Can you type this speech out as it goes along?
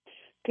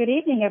Good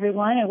evening,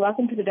 everyone, and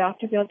welcome to the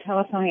Dr. Bill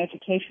Telephone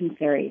Education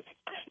Series.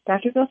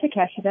 Dr. Bill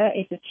Takeshita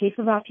is the Chief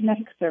of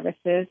Optometric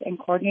Services and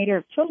Coordinator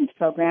of Children's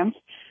Programs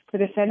for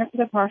the Center for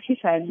the Partially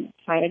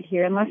Sighted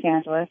here in Los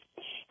Angeles,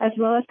 as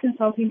well as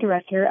Consulting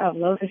Director of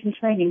Low Vision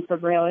Training for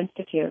Braille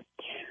Institute.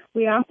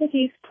 We offer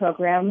these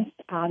programs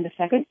on the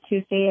second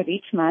Tuesday of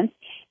each month,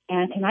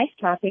 and tonight's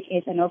topic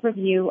is an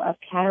overview of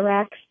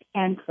cataracts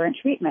and current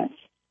treatments.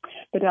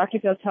 The Dr.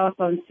 Bill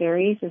Telephone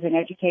Series is an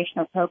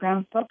educational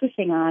program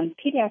focusing on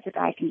pediatric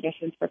eye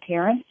conditions for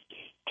parents,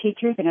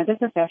 teachers, and other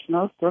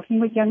professionals working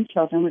with young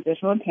children with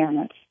visual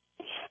impairments.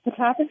 The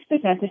topics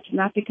presented should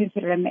not be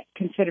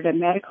considered a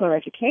medical or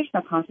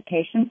educational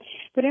consultation,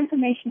 but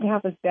information to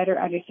help us better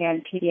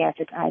understand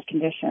pediatric eye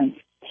conditions.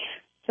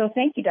 So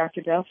thank you,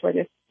 Dr. Bill,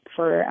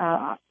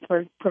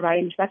 for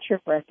providing this lecture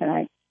for us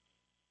tonight.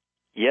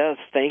 Yes,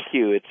 thank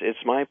you.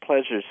 It's my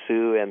pleasure,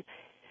 Sue, and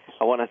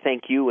I want to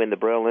thank you and the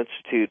Braille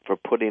Institute for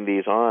putting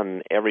these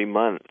on every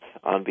month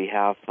on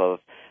behalf of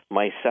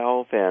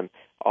myself and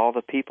all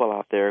the people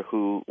out there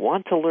who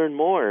want to learn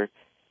more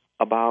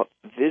about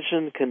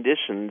vision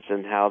conditions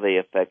and how they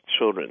affect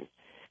children.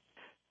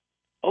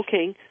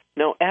 Okay,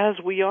 now as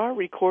we are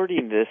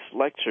recording this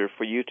lecture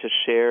for you to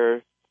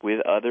share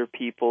with other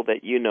people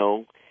that you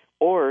know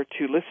or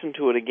to listen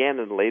to it again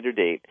at a later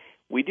date,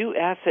 we do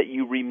ask that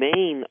you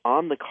remain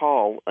on the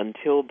call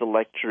until the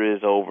lecture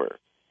is over.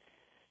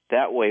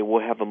 That way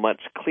we'll have a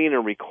much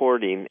cleaner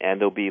recording and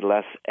there'll be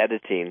less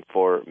editing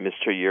for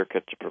Mr.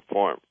 Yurka to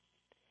perform.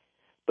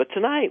 But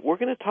tonight we're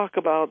going to talk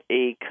about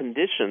a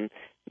condition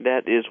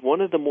that is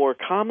one of the more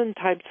common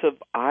types of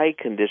eye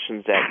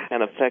conditions that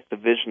can affect the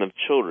vision of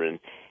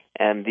children,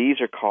 and these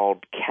are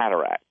called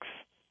cataracts.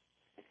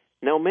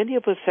 Now, many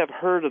of us have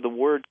heard of the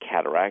word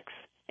cataracts,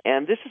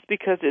 and this is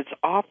because it's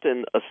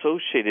often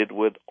associated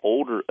with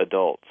older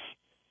adults.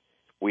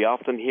 We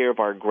often hear of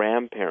our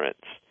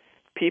grandparents,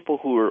 people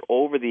who are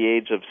over the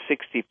age of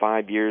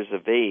 65 years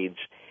of age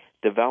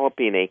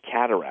developing a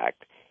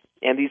cataract.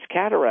 And these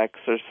cataracts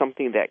are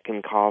something that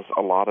can cause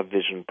a lot of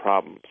vision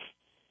problems.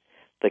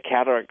 The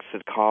cataracts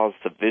could cause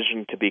the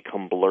vision to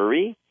become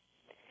blurry.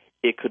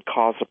 It could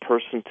cause a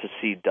person to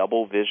see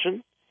double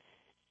vision.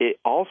 It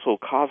also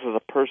causes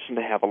a person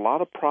to have a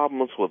lot of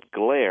problems with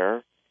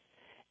glare,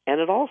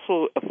 and it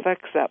also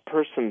affects that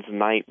person's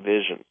night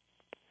vision.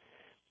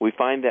 We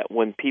find that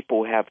when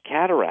people have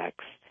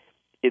cataracts,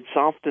 it's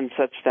often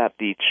such that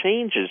the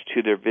changes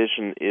to their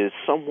vision is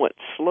somewhat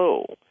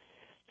slow.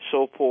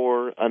 So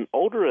for an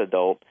older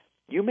adult,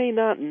 you may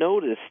not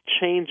notice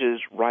changes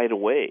right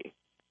away.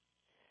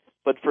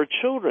 But for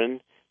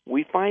children,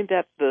 we find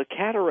that the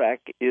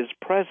cataract is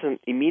present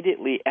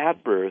immediately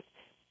at birth,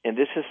 and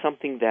this is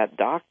something that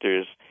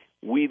doctors,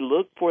 we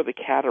look for the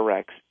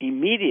cataracts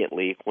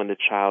immediately when the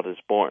child is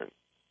born.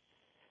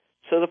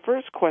 So the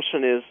first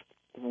question is,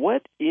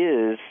 what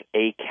is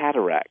a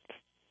cataract?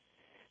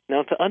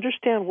 Now, to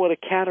understand what a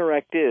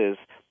cataract is,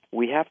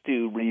 we have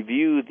to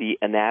review the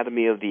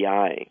anatomy of the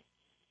eye.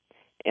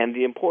 And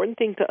the important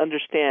thing to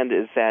understand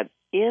is that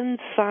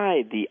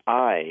inside the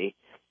eye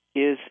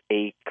is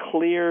a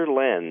clear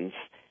lens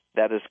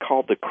that is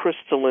called the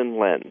crystalline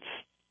lens.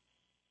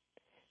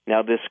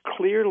 Now, this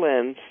clear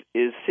lens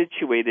is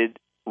situated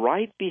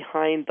right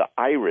behind the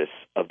iris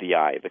of the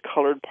eye, the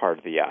colored part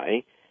of the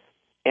eye.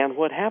 And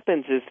what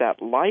happens is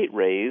that light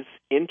rays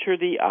enter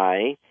the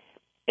eye,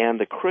 and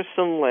the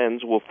crystalline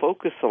lens will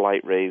focus the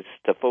light rays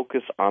to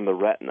focus on the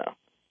retina.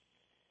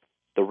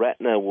 The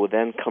retina will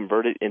then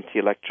convert it into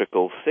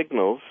electrical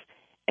signals,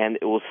 and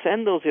it will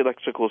send those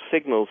electrical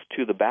signals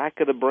to the back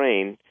of the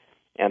brain,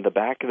 and the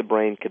back of the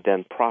brain could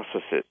then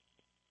process it.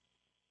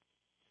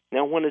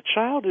 Now, when a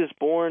child is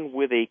born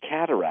with a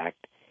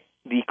cataract,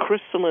 the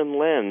crystalline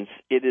lens,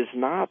 it is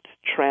not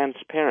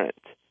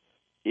transparent.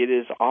 It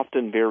is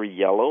often very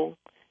yellow.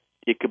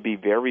 It could be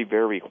very,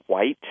 very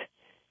white,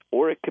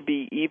 or it could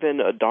be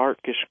even a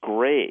darkish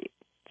gray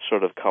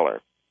sort of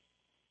color.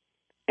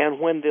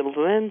 And when the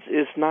lens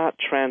is not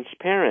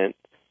transparent,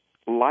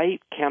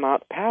 light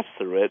cannot pass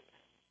through it,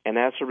 and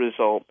as a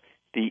result,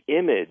 the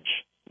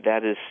image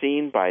that is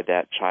seen by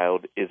that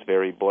child is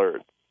very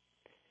blurred.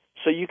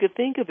 So you could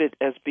think of it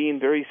as being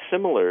very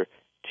similar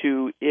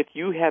to if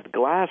you had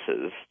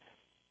glasses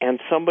and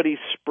somebody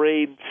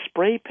sprayed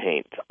spray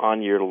paint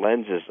on your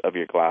lenses of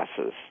your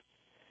glasses.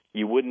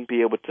 You wouldn't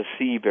be able to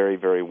see very,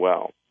 very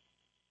well.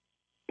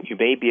 You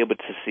may be able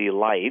to see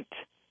light,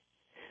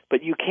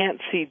 but you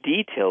can't see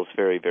details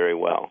very, very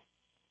well.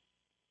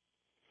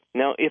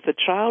 Now, if a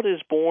child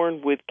is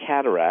born with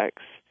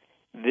cataracts,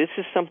 this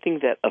is something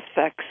that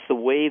affects the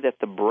way that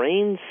the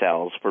brain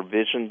cells for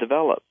vision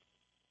develop.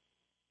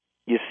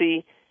 You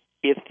see,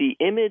 if the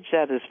image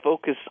that is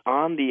focused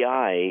on the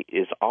eye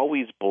is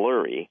always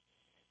blurry,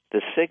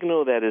 the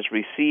signal that is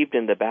received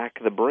in the back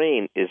of the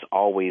brain is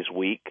always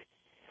weak,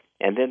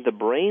 and then the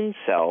brain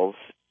cells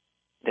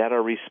that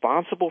are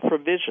responsible for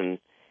vision,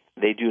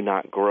 they do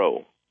not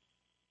grow.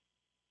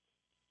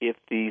 If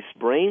these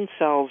brain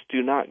cells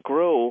do not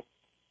grow,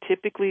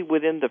 typically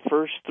within the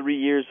first 3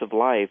 years of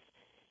life,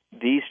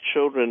 these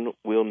children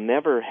will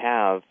never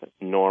have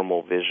normal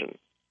normal vision.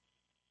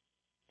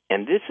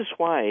 And this is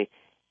why,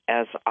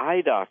 as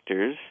eye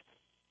doctors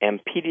and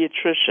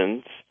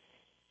pediatricians,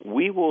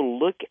 we will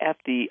look at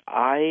the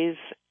eyes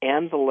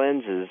and the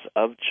lenses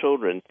of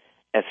children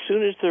as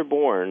soon as they're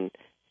born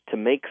to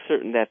make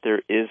certain that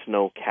there is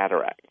no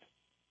cataract.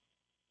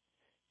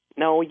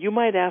 Now, you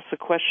might ask the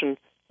question,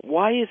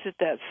 why is it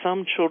that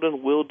some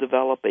children will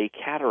develop a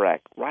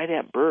cataract right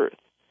at birth?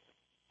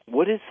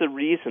 What is the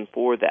reason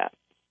for that?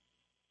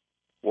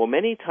 Well,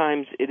 many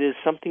times it is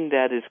something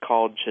that is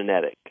called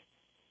genetic.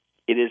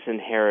 It is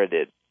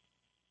inherited.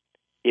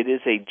 It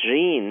is a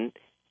gene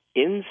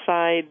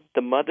inside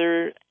the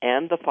mother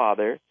and the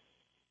father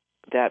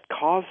that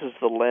causes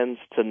the lens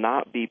to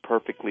not be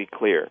perfectly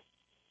clear.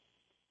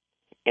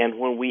 And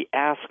when we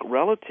ask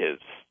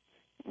relatives,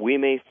 we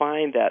may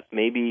find that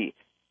maybe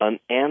an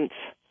aunt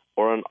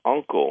or an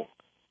uncle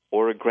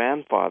or a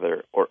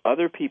grandfather or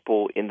other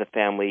people in the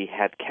family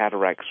had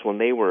cataracts when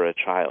they were a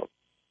child.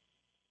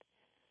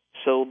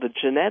 So the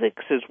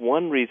genetics is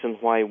one reason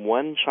why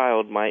one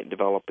child might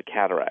develop a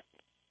cataract.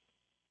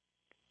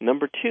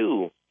 Number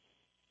two,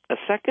 a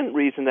second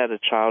reason that a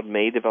child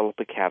may develop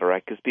a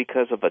cataract is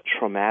because of a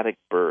traumatic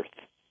birth.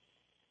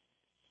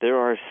 There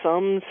are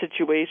some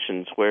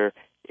situations where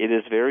it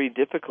is very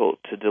difficult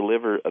to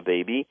deliver a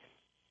baby,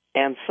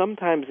 and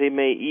sometimes they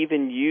may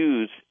even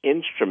use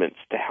instruments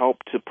to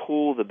help to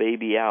pull the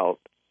baby out.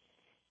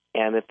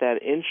 And if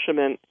that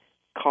instrument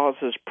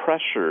causes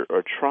pressure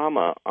or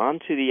trauma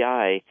onto the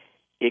eye,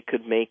 it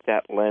could make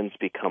that lens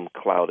become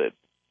clouded.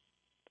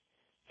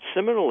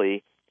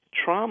 Similarly,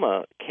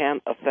 trauma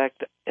can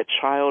affect a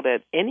child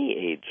at any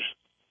age.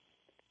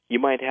 You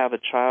might have a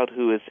child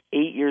who is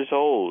 8 years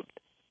old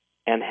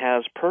and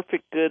has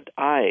perfect good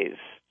eyes,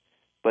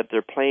 but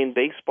they're playing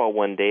baseball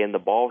one day and the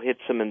ball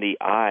hits them in the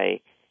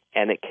eye,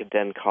 and it could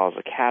then cause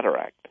a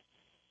cataract.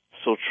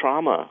 So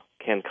trauma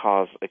can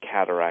cause a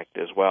cataract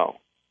as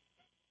well.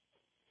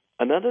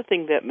 Another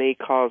thing that may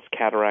cause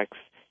cataracts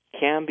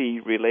can be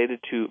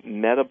related to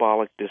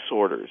metabolic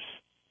disorders.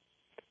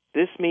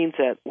 This means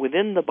that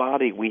within the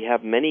body we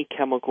have many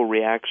chemical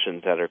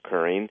reactions that are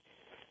occurring,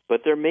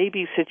 but there may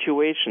be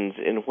situations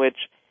in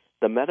which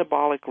the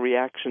metabolic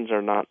reactions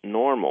are not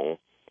normal,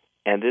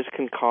 and this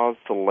can cause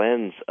the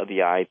lens of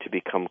the eye to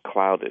become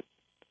clouded.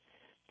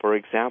 For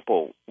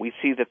example, we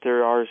see that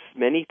there are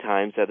many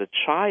times that a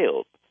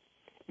child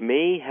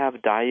may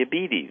have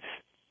diabetes,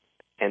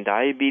 and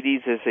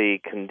diabetes is a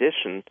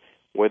condition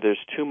where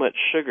there's too much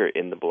sugar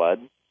in the blood,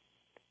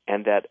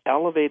 and that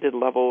elevated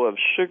level of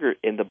sugar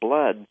in the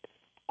blood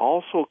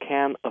also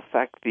can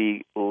affect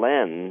the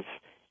lens,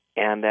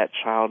 and that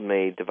child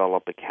may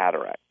develop a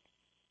cataract.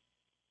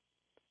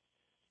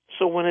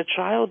 So when a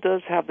child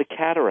does have the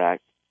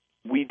cataract,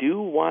 we do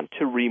want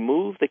to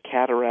remove the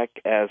cataract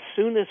as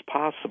soon as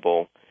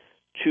possible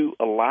to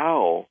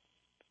allow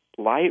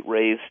light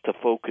rays to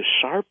focus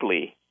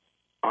sharply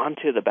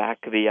onto the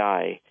back of the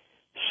eye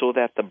so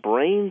that the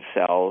brain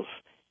cells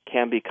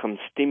can become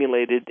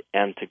stimulated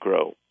and to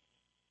grow.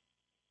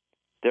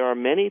 There are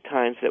many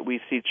times that we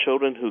see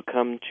children who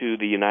come to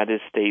the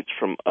United States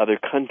from other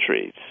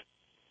countries.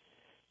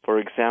 For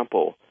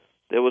example,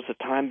 there was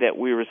a time that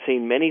we were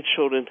seeing many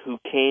children who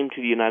came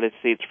to the United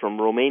States from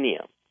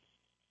Romania.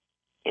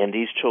 And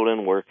these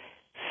children were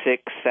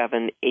 6,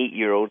 7,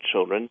 8-year-old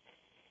children,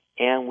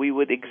 and we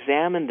would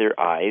examine their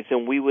eyes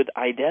and we would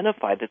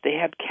identify that they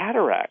had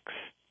cataracts.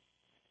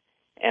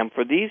 And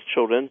for these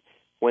children,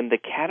 when the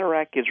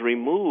cataract is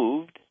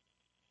removed,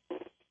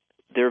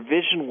 their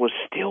vision was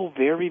still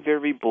very,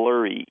 very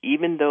blurry,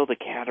 even though the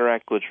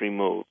cataract was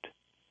removed.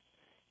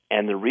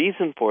 And the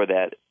reason for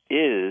that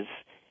is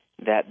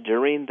that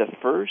during the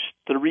first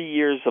 3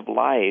 years of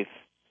life,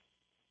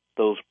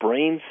 those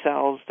brain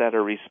cells that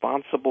are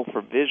responsible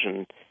for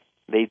vision,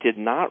 they did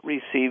not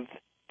receive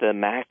the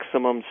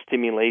maximum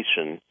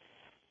stimulation.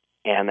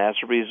 And as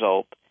a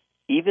result,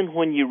 even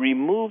when you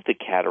remove the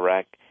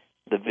cataract,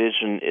 the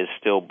vision is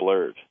still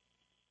blurred.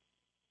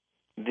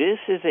 This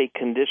is a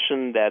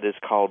condition that is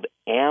called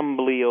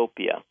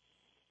amblyopia.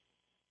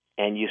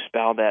 And you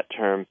spell that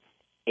term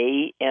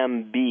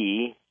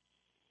AMBLYOPIA.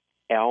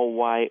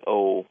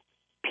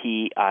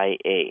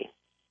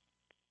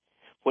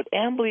 What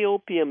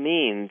amblyopia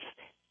means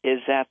is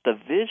that the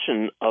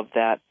vision of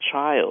that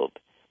child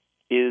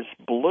is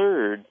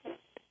blurred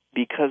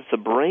because the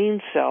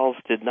brain cells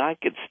did not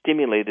get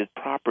stimulated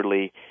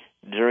properly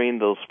during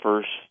those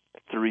first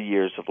 3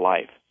 years of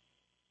life.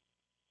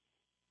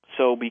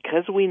 So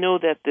because we know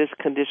that this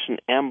condition,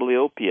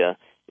 amblyopia,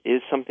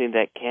 is something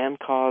that can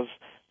cause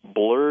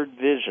blurred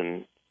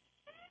vision,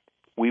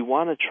 we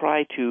want to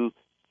try to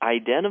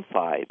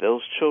identify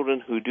those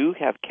children who do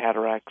have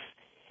cataracts,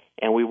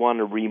 and we want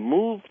to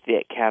remove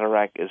that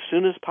cataract as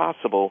soon as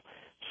possible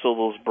so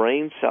those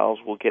brain cells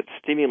will get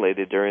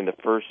stimulated during the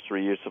first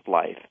 3 years of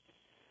life.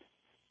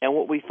 And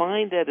what we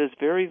find that is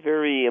very,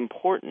 very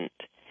important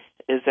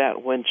is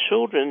that when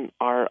children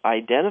are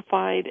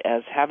identified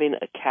as having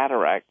a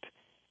cataract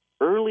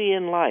early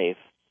in life,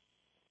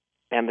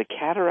 and the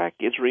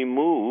cataract is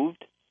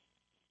removed,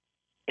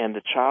 and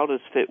the child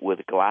is fit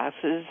with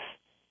glasses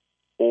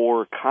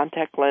or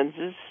contact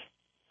lenses,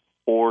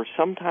 or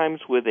sometimes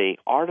with an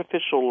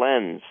artificial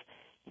lens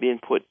being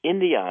put in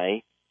the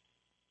eye,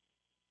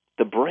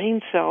 the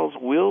brain cells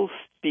will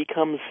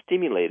become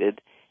stimulated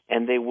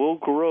and they will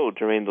grow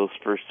during those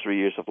first 3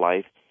 years of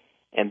life,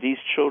 and these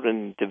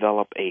children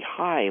develop a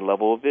high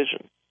level of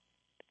vision.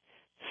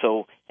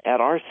 So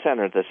at our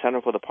center, the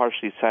Center for the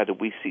Partially Sighted,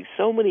 we see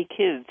so many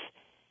kids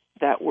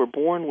that were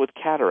born with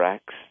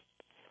cataracts,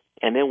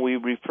 and then we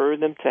refer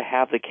them to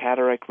have the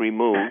cataract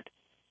removed.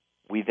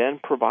 We then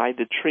provide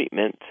the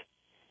treatment,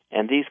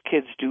 and these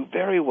kids do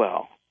very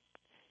well.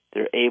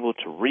 They're able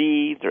to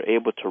read, they're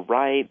able to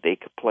write, they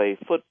could play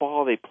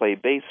football, they play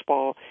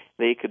baseball,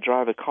 they could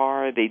drive a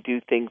car, they do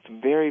things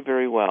very,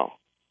 very well.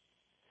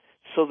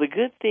 So the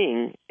good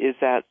thing is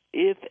that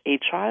if a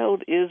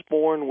child is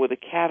born with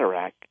a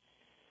cataract,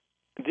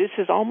 this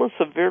is almost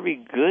a very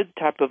good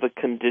type of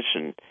a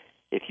condition.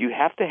 If you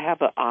have to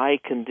have an eye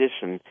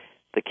condition,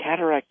 the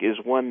cataract is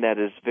one that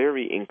is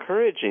very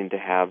encouraging to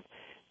have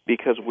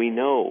because we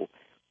know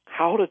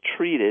how to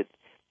treat it,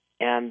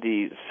 and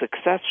the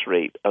success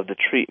rate of the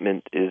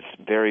treatment is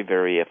very,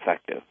 very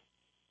effective.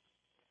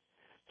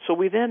 So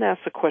we then ask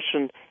the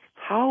question,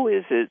 how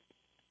is it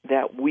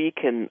that we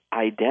can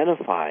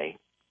identify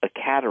a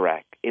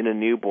cataract in a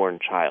newborn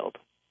child?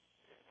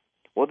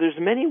 Well, there's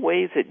many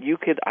ways that you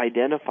could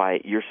identify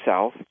it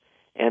yourself,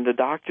 and the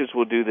doctors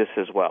will do this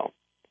as well.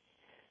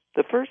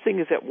 The first thing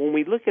is that when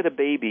we look at a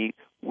baby,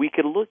 we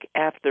can look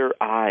at their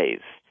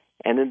eyes,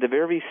 and in the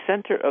very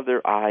center of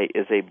their eye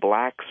is a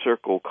black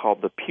circle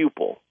called the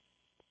pupil.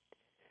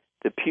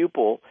 The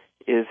pupil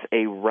is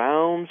a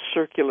round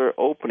circular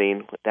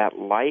opening that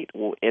light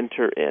will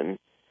enter in,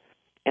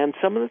 and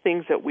some of the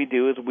things that we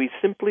do is we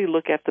simply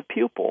look at the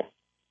pupil.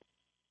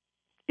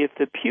 If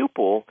the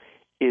pupil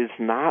is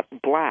not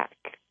black,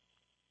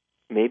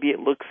 maybe it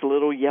looks a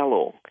little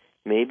yellow,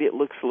 maybe it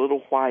looks a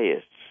little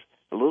whitish,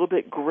 a little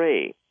bit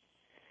gray,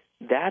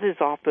 that is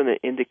often an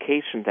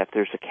indication that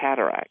there's a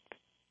cataract.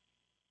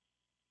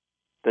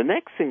 The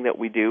next thing that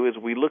we do is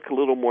we look a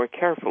little more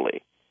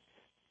carefully.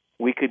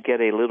 We could get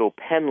a little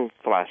pen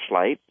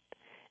flashlight,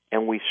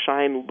 and we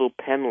shine a little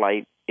pen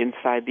light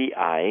inside the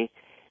eye,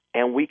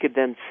 and we could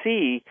then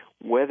see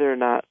whether or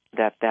not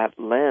that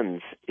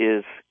lens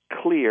is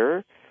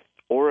clear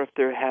or if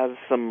there has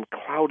some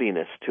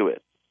cloudiness to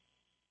it.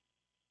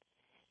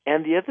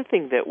 And the other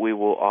thing that we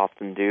will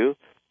often do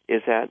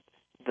is that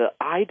the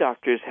eye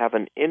doctors have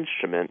an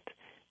instrument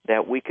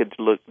that we could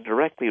look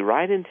directly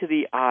right into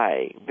the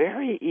eye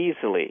very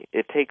easily.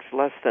 It takes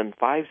less than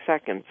 5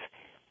 seconds,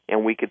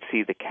 and we could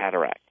see the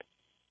cataract.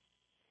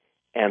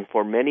 And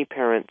for many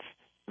parents,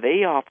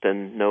 they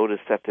often notice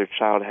that their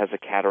child has a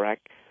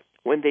cataract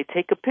when they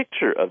take a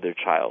picture of their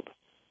child.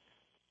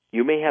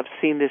 You may have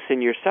seen this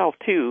in yourself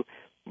too,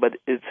 but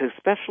it's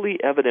especially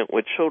evident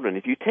with children.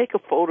 If you take a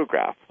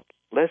photograph,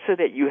 let's say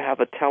that you have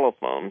a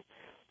telephone,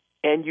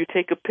 and you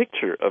take a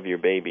picture of your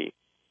baby,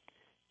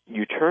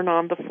 you turn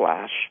on the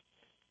flash,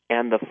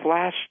 and the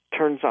flash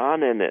turns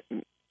on, and it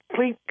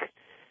blink,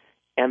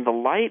 and the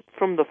light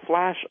from the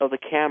flash of the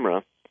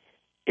camera,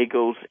 it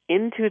goes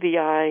into the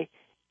eye,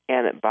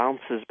 and it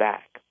bounces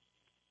back.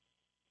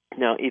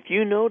 Now, if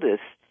you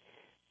notice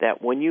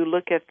that when you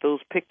look at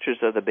those pictures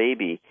of the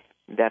baby,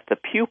 that the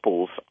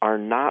pupils are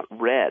not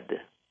red.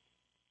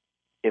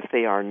 If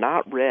they are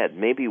not red,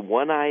 maybe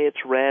one eye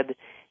it's red,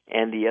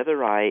 and the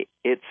other eye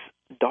it's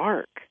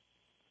dark,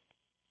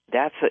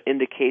 that's an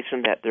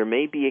indication that there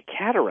may be a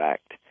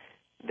cataract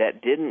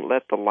that didn't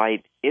let the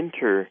light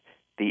enter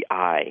the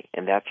eye,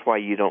 and that's why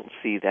you don't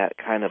see that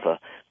kind of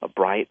a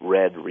bright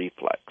red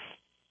reflex.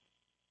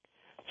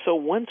 So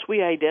once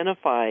we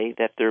identify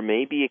that there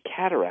may be a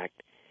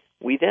cataract,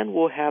 we then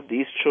will have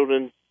these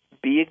children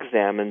be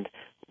examined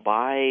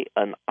by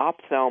an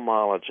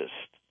ophthalmologist.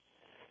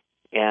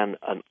 And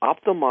an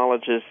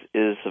ophthalmologist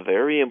is a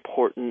very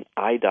important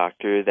eye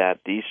doctor that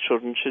these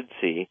children should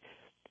see,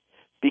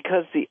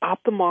 because the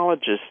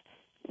ophthalmologist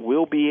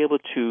will be able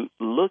to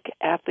look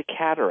at the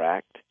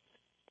cataract,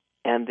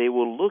 and they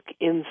will look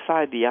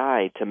inside the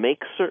eye to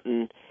make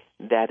certain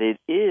that it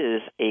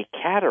is a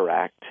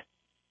cataract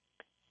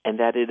and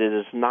that it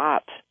is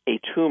not a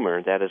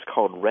tumor that is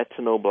called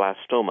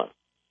retinoblastoma.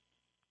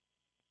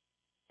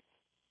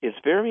 It's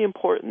very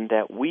important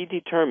that we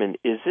determine,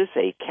 is this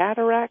a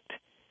cataract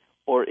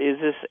or is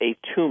this a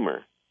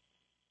tumor?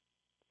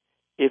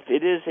 If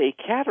it is a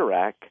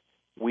cataract,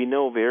 we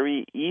know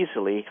very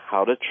easily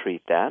how to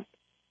treat that.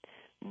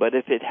 But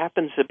if it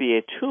happens to be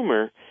a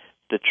tumor,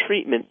 the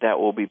treatment that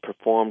will be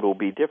performed will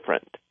be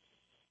different.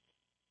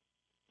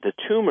 The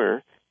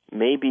tumor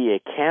may be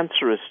a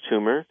cancerous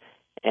tumor,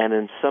 and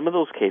in some of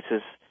those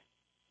cases,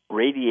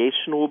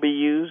 radiation will be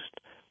used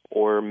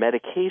or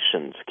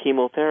medications,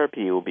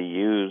 chemotherapy will be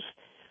used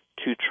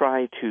to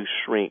try to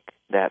shrink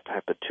that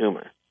type of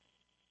tumor.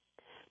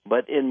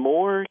 But in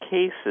more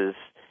cases,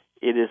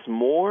 it is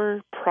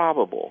more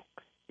probable,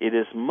 it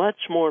is much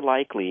more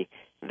likely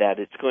that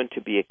it's going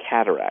to be a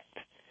cataract.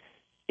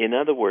 In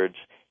other words,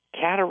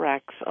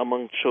 cataracts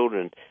among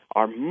children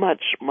are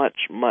much, much,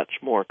 much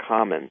more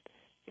common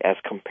as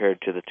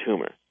compared to the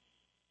tumor.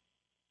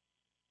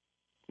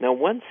 Now,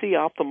 once the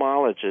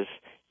ophthalmologist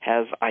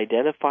has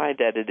identified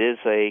that it is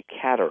a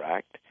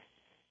cataract,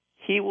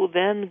 he will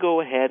then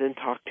go ahead and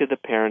talk to the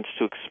parents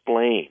to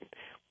explain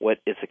what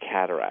is a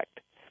cataract.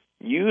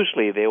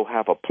 Usually they will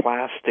have a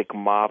plastic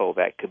model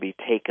that could be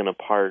taken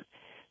apart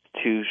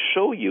to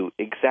show you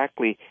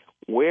exactly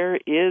where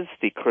is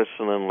the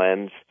crystalline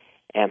lens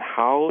and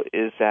how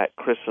is that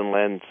crystalline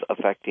lens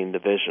affecting the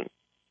vision.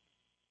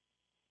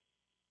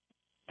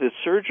 The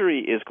surgery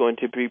is going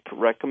to be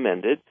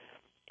recommended,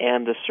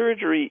 and the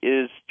surgery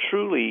is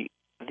truly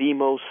the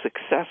most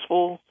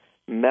successful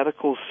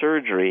medical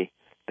surgery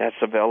that's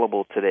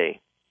available today.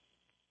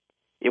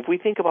 If we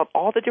think about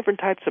all the different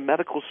types of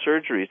medical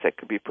surgeries that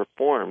could be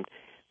performed,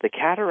 the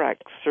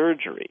cataract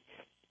surgery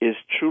is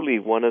truly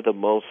one of the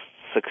most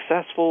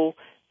successful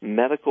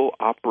medical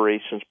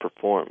operations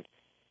performed.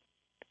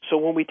 So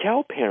when we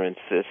tell parents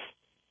this,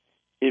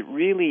 it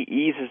really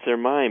eases their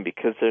mind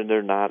because then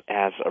they're not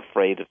as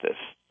afraid of this.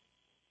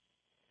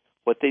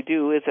 What they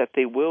do is that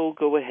they will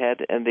go ahead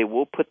and they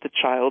will put the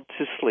child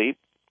to sleep,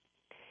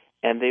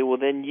 and they will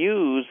then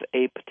use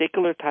a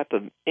particular type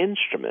of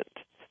instrument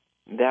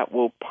that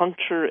will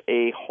puncture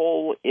a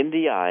hole in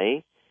the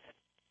eye,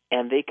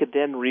 and they could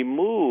then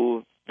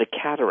remove the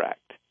cataract.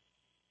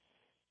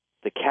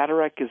 The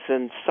cataract is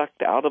then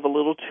sucked out of a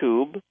little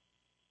tube,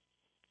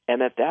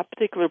 and at that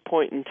particular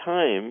point in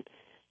time,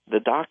 the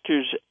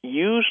doctors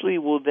usually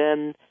will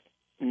then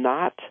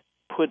not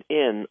put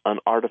in an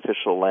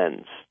artificial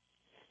lens.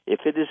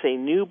 If it is a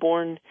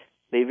newborn,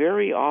 they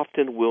very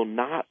often will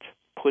not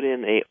put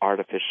in an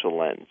artificial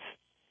lens.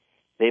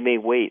 They may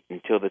wait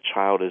until the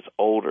child is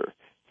older,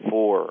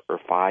 4 or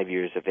 5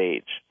 years of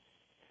age.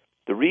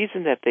 The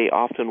reason that they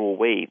often will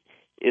wait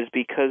is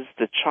because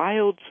the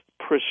child's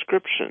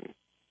prescription,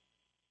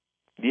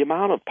 the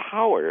amount of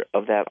power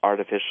of that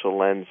artificial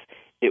lens,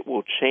 it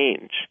will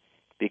change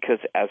because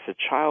as the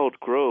child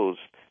grows,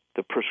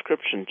 the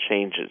prescription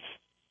changes.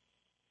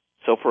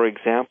 So, for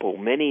example,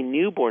 many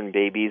newborn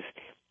babies,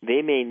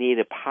 they may need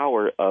a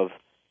power of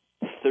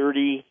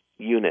 30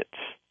 units.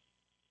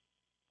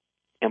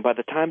 And by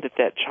the time that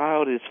that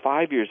child is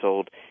 5 years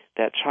old,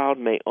 that child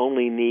may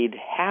only need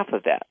half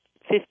of that,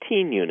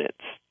 15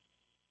 units.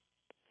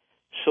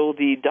 So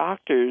the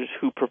doctors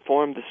who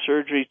perform the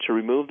surgery to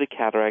remove the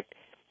cataract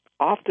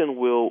often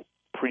will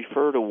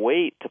prefer to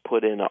wait to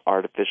put in an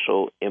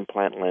artificial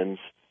implant lens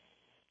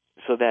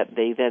so that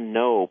they then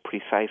know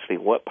precisely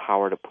what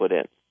power to put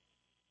in.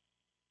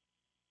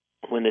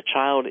 When the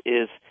child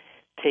is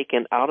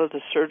taken out of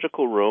the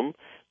surgical room,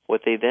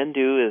 what they then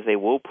do is they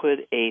will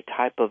put a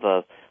type of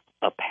a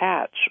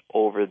patch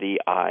over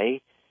the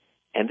eye,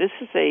 and this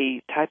is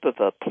a type of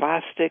a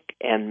plastic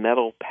and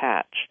metal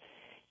patch.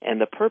 And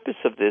the purpose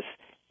of this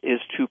is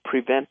to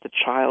prevent the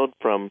child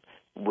from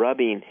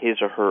rubbing his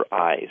or her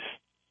eyes.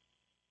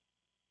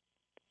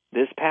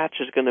 This patch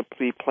is going to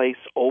be placed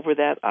over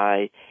that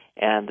eye,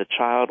 and the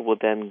child will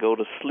then go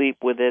to sleep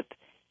with it,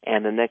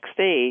 and the next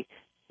day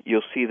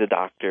you'll see the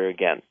doctor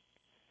again.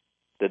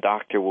 The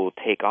doctor will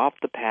take off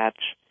the patch.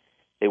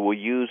 They will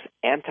use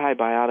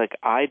antibiotic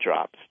eye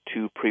drops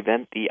to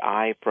prevent the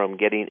eye from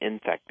getting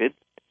infected,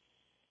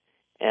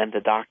 and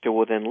the doctor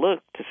will then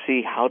look to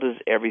see how does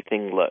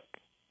everything look.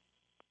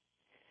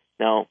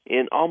 Now,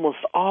 in almost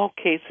all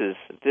cases,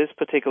 this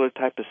particular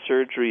type of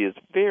surgery is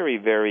very,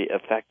 very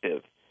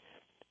effective.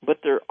 But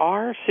there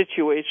are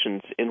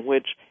situations in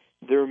which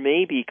there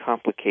may be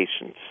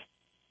complications.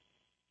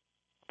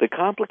 The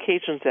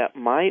complications that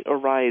might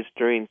arise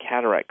during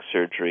cataract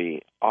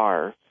surgery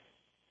are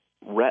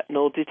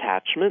retinal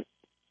detachment,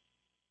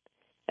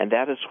 and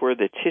that is where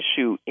the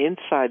tissue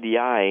inside the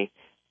eye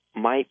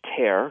might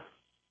tear.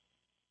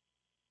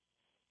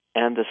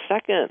 And the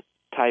second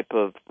type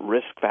of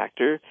risk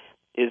factor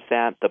is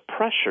that the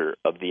pressure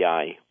of the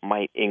eye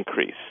might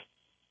increase.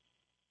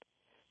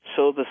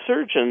 So the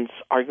surgeons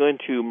are going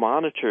to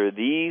monitor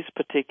these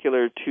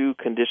particular two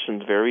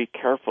conditions very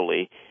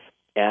carefully,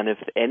 and if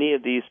any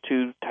of these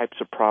two types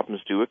of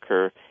problems do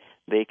occur,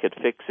 they could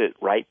fix it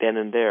right then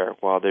and there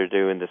while they're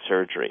doing the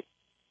surgery.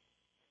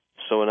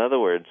 So in other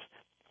words,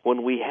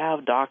 when we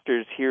have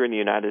doctors here in the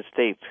United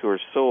States who are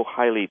so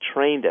highly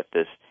trained at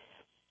this,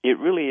 it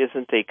really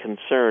isn't a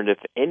concern if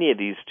any of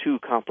these two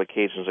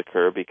complications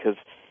occur because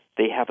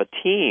they have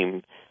a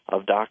team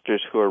of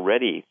doctors who are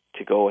ready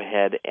to go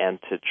ahead and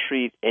to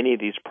treat any of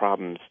these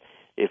problems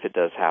if it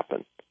does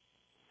happen.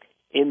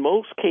 In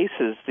most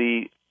cases,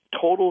 the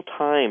total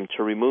time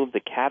to remove the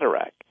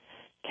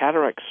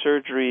cataract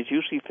surgery is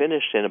usually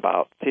finished in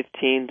about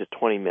 15 to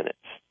 20 minutes.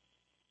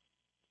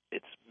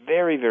 It's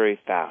very, very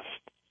fast.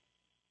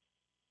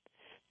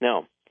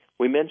 Now,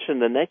 we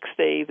mentioned the next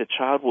day the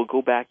child will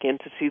go back in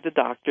to see the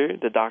doctor.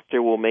 The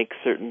doctor will make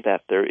certain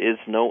that there is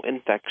no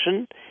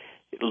infection,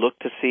 look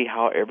to see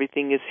how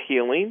everything is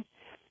healing,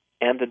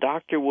 and the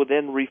doctor will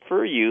then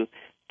refer you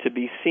to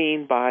be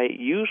seen by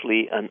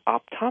usually an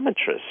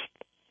optometrist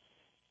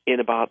in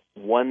about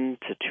 1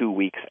 to 2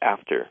 weeks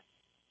after.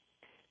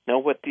 Now,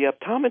 what the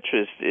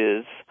optometrist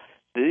is,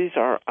 these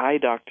are eye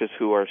doctors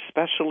who are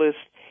specialists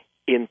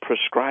in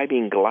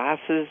prescribing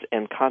glasses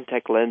and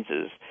contact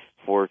lenses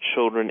for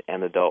children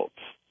and adults.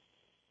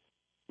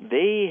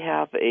 They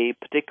have a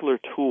particular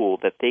tool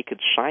that they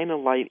could shine a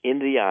light in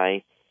the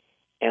eye,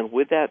 and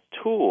with that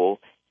tool,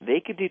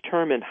 they could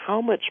determine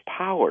how much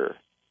power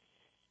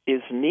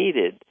is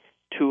needed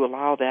to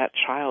allow that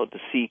child to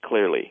see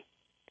clearly.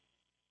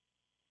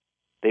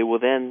 They will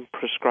then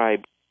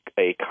prescribe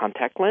a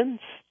contact lens,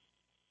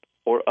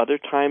 or other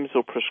times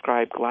they'll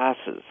prescribe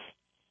glasses.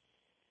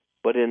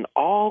 But in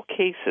all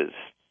cases,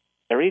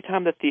 every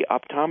time that the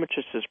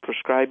optometrist is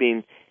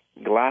prescribing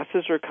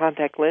glasses or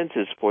contact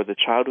lenses for the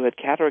child who had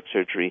cataract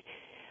surgery,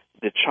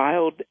 the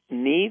child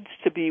needs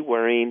to be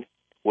wearing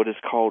what is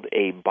called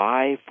a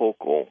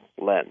bifocal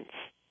lens.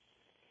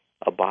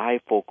 A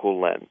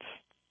bifocal lens.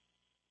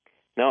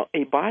 Now,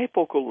 a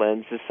bifocal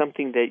lens is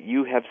something that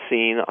you have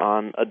seen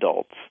on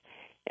adults,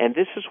 and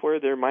this is where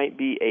there might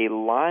be a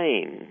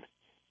line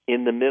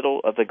in the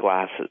middle of the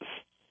glasses.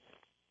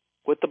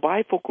 What the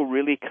bifocal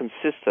really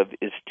consists of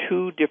is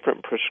two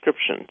different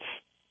prescriptions.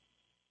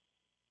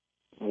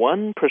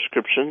 One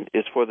prescription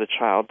is for the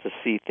child to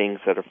see things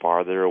that are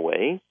farther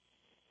away,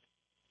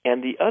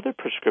 and the other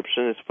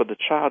prescription is for the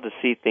child to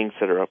see things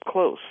that are up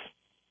close.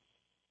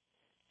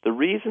 The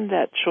reason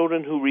that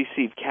children who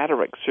receive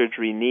cataract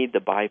surgery need the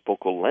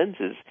bifocal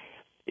lenses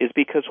is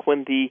because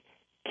when the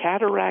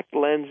cataract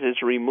lens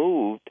is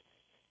removed,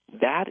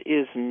 that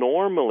is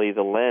normally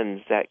the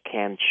lens that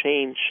can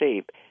change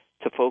shape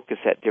to focus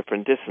at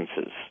different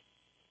distances.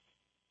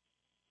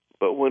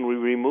 But when we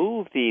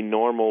remove the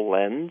normal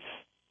lens,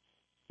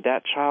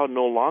 that child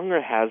no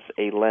longer has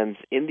a lens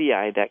in the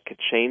eye that could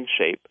change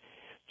shape,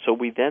 so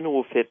we then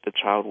will fit the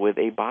child with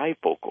a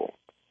bifocal.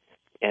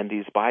 And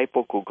these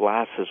bifocal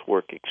glasses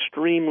work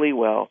extremely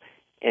well,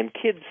 and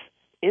kids,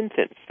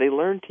 infants, they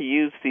learn to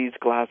use these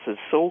glasses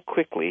so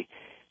quickly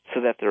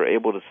so that they're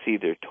able to see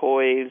their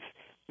toys,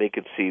 they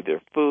could see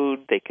their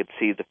food, they could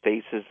see the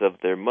faces of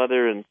their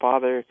mother and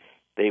father,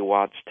 they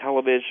watch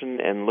television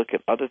and look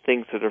at other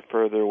things that are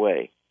further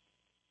away.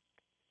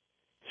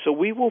 So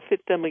we will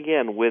fit them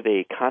again with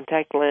a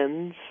contact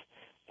lens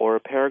or a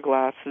pair of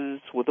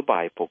glasses with a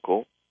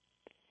bifocal,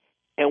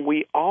 and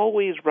we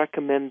always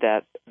recommend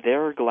that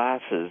their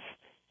glasses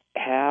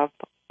have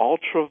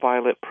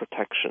ultraviolet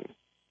protection.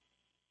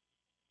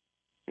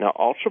 Now,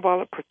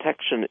 ultraviolet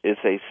protection is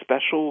a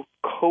special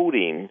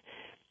coating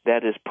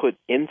that is put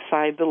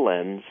inside the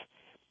lens,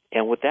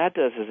 and what that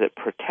does is it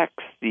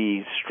protects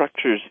the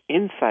structures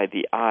inside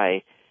the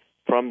eye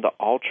from the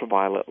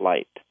ultraviolet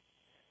light.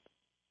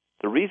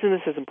 The reason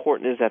this is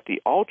important is that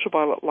the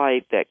ultraviolet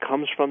light that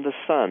comes from the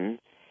sun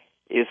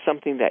is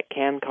something that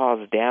can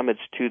cause damage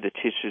to the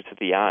tissues of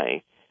the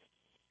eye,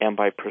 and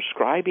by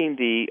prescribing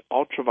the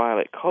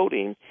ultraviolet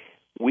coating,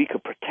 we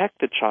could protect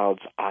the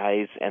child's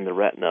eyes and the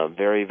retina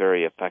very,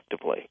 very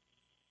effectively.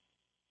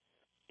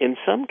 In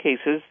some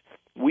cases,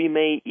 we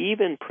may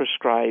even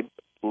prescribe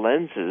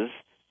lenses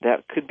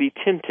that could be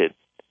tinted.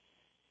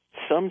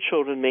 Some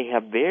children may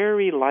have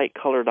very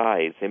light-colored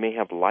eyes. They may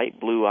have light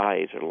blue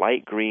eyes or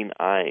light green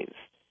eyes.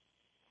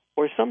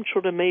 Or some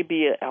children may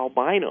be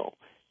albino,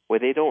 where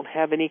they don't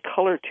have any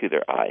color to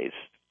their eyes.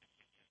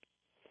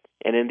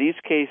 And in these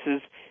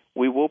cases,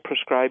 we will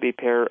prescribe a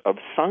pair of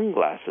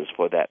sunglasses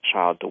for that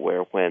child to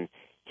wear when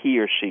he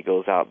or she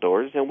goes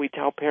outdoors, and we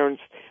tell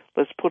parents,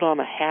 let's put on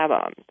a hat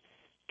on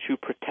to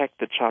protect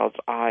the child's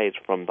eyes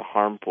from the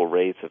harmful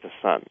rays of the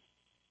sun.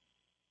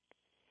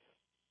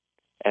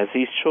 As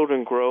these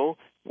children grow,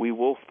 we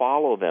will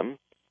follow them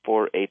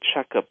for a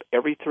checkup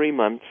every 3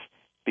 months,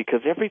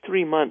 because every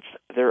 3 months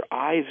their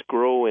eyes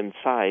grow in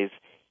size,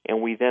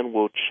 and we then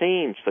will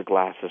change the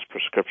glasses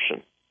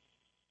prescription.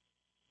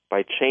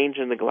 By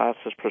changing the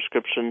glasses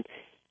prescription,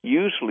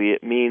 usually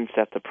it means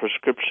that the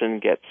prescription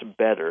gets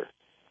better.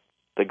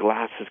 The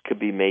glasses could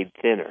be made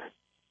thinner.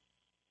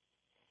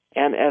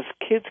 And as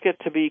kids get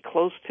to be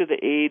close to the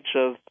age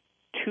of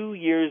 2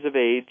 years of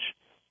age,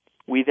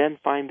 we then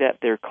find that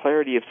their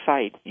clarity of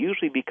sight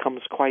usually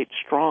becomes quite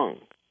strong,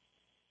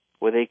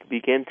 where they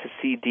begin to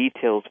see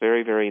details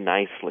very, very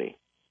nicely.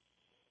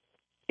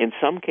 In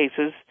some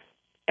cases,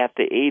 at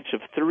the age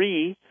of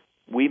 3,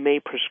 we may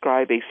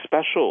prescribe a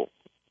special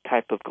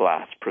type of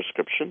glass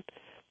prescription,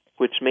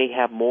 which may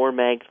have more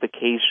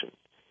magnification.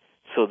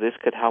 So this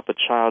could help a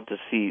child to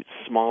see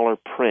smaller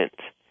print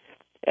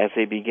as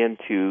they begin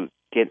to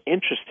get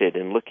interested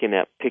in looking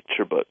at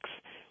picture books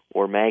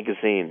or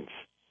magazines.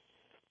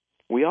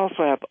 We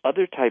also have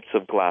other types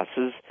of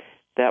glasses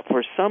that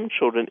for some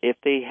children, if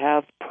they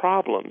have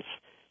problems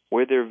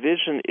where their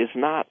vision is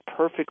not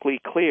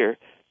perfectly clear,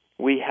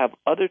 we have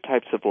other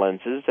types of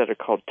lenses that are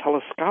called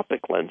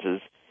telescopic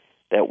lenses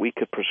that we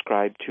could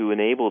prescribe to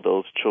enable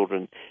those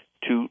children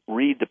to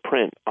read the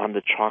print on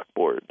the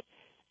chalkboard,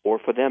 or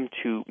for them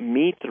to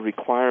meet the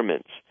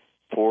requirements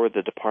for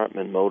the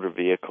Department Motor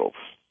Vehicles.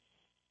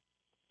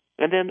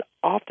 And then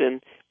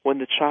often, when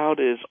the child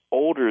is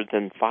older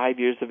than 5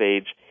 years of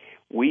age,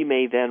 we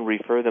may then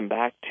refer them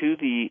back to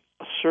the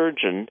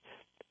surgeon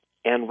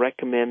and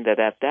recommend that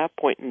at that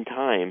point in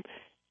time,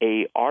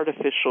 a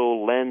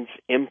artificial lens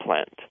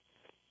implant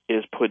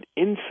is put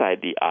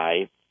inside the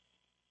eye.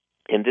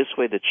 In this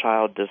way, the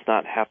child does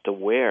not have to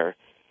wear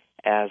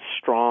as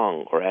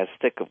strong or as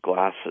thick of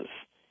glasses.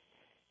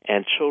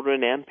 And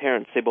children and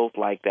parents, they both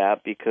like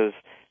that because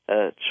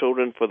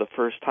children for the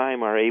first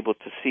time are able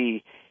to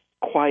see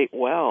quite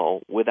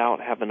well without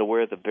having to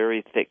wear the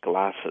very thick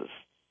glasses.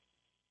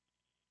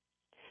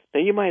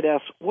 Now you might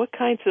ask, what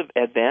kinds of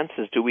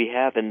advances do we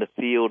have in the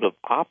field of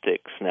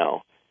optics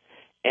now?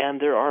 And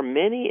there are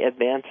many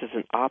advances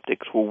in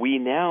optics where we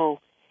now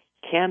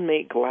can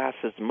make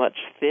glasses much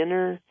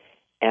thinner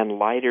and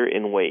lighter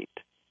in weight.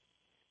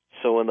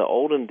 So in the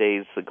olden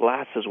days, the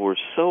glasses were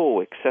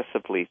so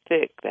excessively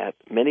thick that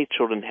many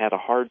children had a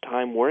hard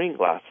time wearing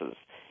glasses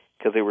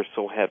because they were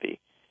so heavy.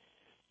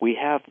 We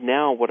have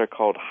now what are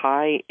called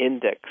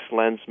high-index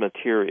lens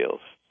materials.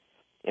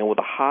 And with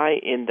a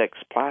high-index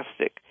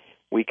plastic,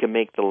 we can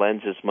make the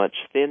lenses much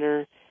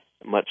thinner,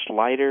 much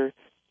lighter,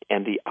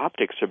 and the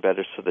optics are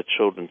better so the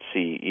children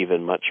see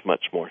even much,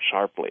 much more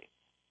sharply.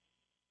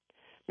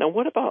 Now,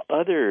 what about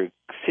other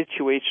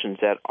situations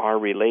that are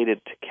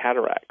related to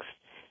cataracts?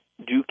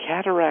 Do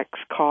cataracts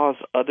cause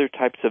other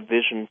types of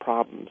vision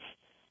problems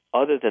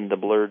other than the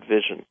blurred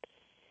vision?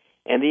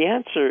 And the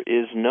answer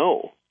is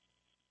no.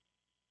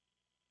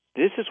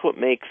 This is what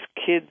makes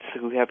kids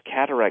who have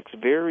cataracts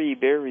very,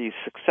 very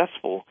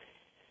successful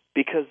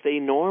because they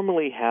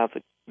normally have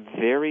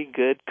very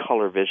good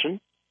color vision.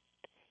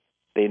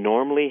 They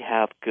normally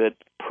have good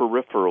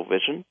peripheral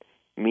vision,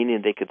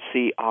 meaning they could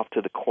see off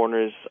to the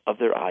corners of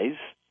their eyes.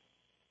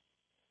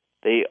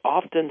 They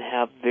often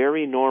have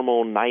very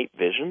normal night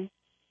vision.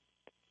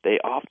 They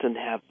often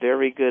have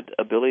very good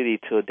ability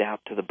to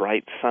adapt to the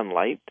bright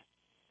sunlight.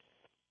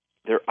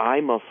 Their eye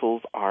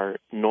muscles are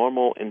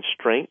normal in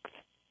strength.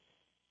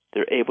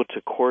 They're able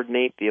to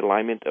coordinate the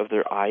alignment of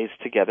their eyes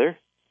together.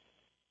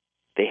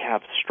 They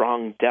have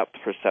strong depth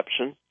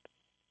perception.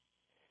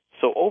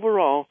 So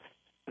overall,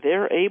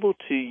 they're able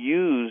to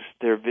use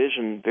their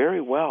vision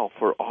very well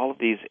for all of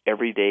these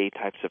everyday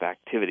types of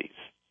activities.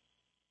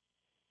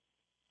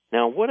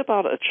 Now, what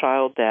about a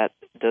child that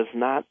does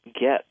not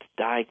get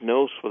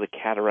diagnosed with a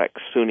cataract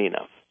soon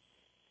enough?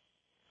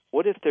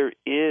 What if there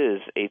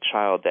is a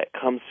child that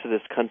comes to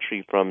this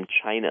country from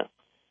China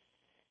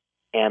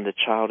and the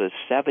child is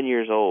 7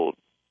 years old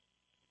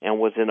and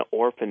was in an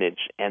orphanage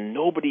and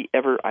nobody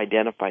ever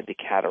identified the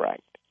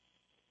cataract?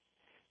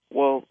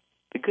 Well,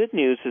 the good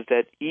news is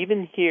that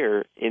even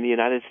here in the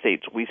United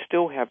States, we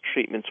still have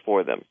treatments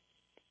for them.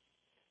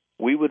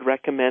 We would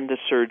recommend a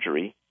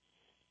surgery,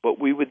 but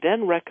we would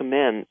then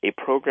recommend a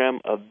program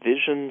of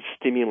vision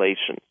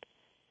stimulation.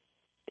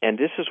 And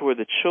this is where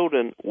the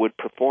children would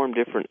perform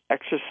different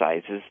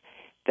exercises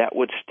that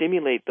would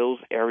stimulate those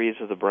areas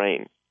of the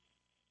brain.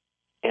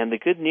 And the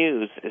good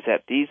news is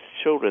that these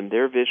children,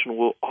 their vision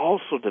will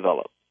also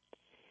develop.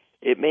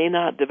 It may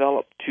not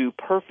develop to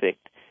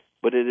perfect,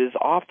 but it is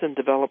often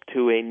developed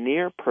to a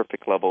near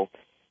perfect level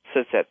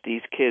such that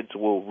these kids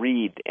will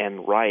read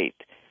and write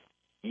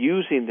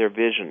using their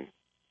vision.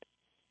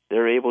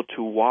 They're able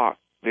to walk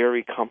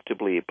very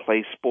comfortably,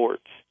 play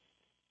sports,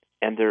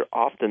 and they're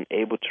often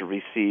able to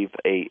receive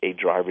a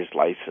driver's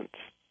license.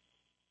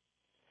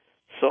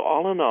 So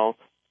all in all,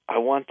 I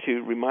want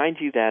to remind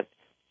you that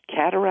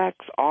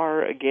cataracts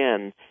are,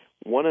 again,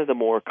 one of the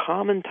more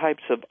common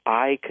types of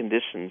eye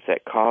conditions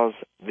that cause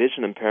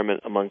vision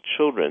impairment among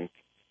children,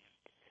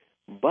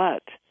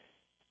 but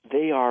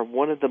they are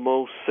one of the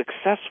most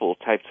successful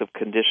types of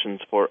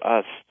conditions for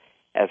us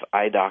as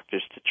eye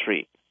doctors to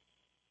treat.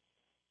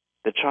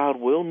 The child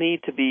will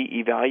need to be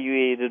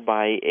evaluated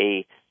by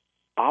a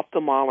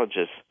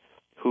ophthalmologist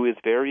who is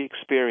very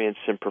experienced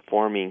in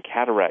performing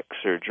cataract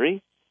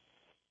surgery,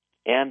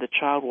 and the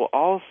child will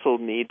also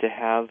need to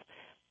have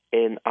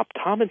an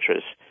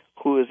optometrist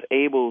who is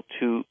able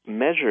to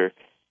measure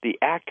the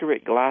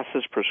accurate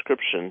glasses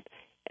prescription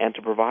and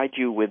to provide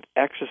you with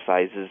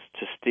exercises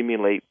to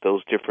stimulate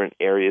those different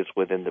areas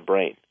within the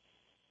brain.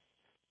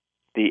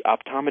 The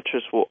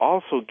optometrist will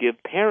also give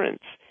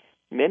parents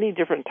many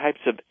different types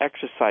of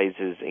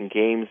exercises and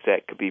games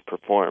that could be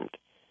performed.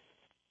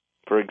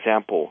 For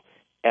example,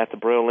 at the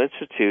Braille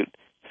Institute,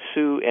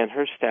 Sue and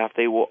her staff,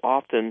 they will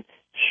often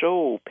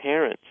show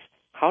parents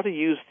how to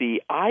use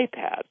the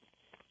iPad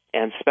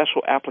and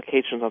special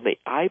applications on the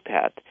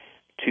iPad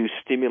to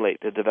stimulate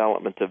the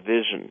development of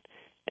vision,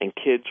 and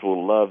kids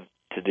will love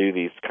to do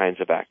these kinds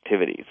of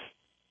activities.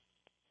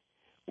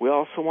 We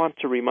also want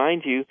to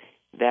remind you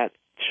that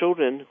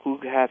children who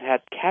have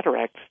had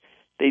cataracts,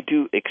 they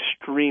do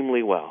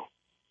extremely well.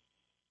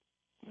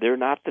 They're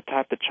not the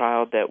type of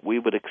child that we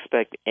would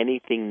expect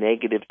anything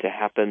negative to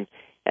happen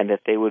and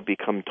that they would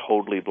become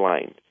totally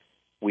blind.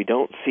 We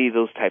don't see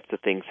those types of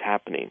things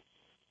happening.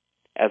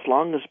 As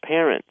long as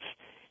parents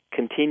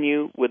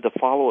continue with the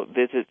follow-up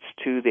visits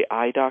to the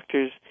eye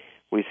doctors,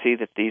 we see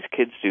that these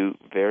kids do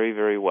very,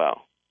 very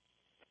well.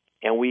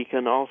 And we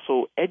can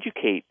also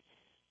educate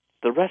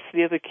the rest of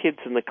the other kids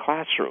in the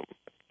classroom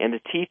and the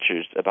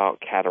teachers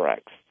about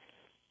cataracts,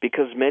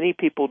 because many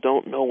people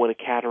don't know what a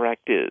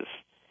cataract is.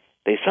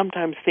 They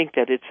sometimes think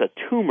that it's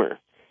a tumor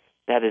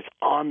that is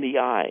on the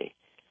eye,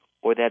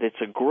 or that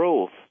it's a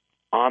growth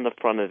on the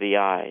front of the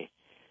eye.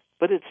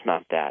 But it's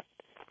not that.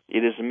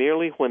 It is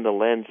merely when the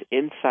lens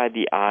inside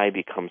the eye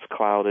becomes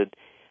clouded,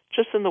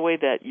 just in the way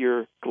that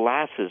your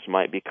glasses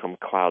might become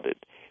clouded,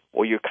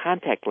 or your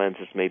contact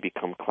lenses may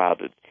become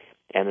clouded,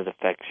 and it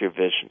affects your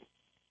vision.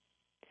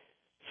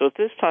 So at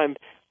this time,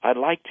 I'd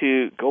like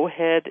to go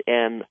ahead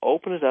and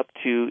open it up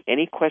to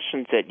any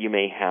questions that you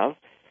may have,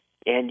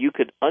 and you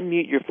could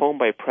unmute your phone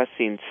by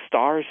pressing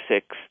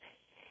 *6,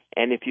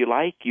 and if you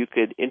like, you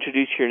could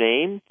introduce your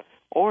name,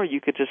 or you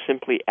could just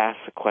simply ask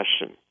a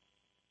question.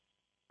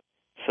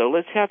 So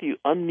let's have you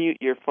unmute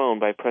your phone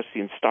by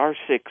pressing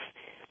 *6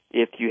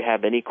 if you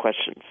have any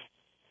questions.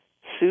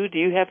 Sue, do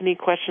you have any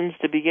questions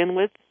to begin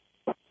with?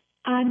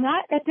 I'm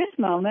not at this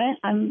moment.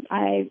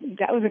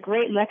 That was a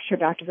great lecture,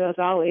 Dr. Bill, as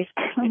always.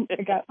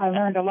 I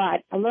learned a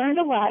lot.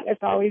 As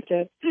always.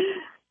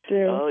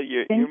 Oh,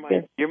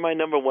 you're my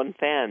number one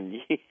fan.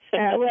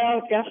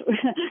 Well,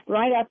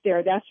 right up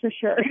there, that's for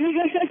sure.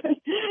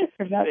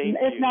 If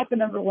not the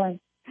number one.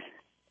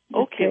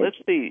 Okay, let's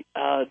see.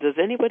 Does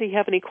anybody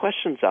have any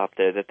questions out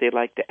there that they'd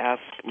like to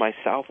ask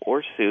myself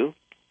or Sue?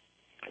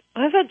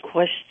 I have a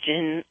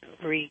question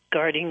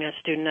regarding a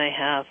student I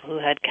have who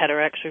had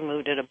cataracts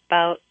removed at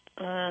about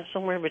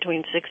somewhere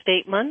between 6 to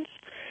 8 months.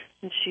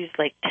 And she's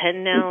like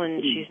 10 now,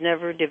 and she's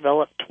never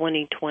developed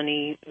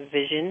 20/20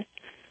 vision.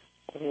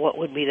 What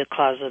would be the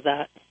cause of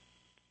that?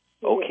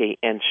 Okay,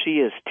 and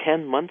she is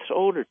 10 months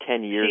old or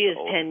 10 years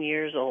old? She is 10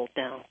 years old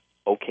now.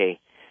 Okay.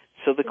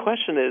 So the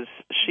question is,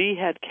 she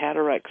had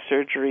cataract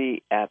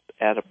surgery at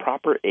a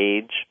proper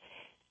age,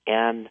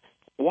 and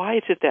why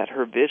is it that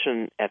her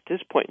vision at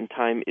this point in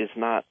time is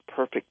not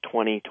perfect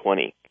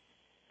 20/20?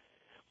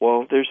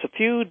 Well, there's a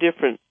few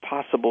different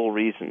possible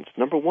reasons.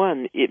 Number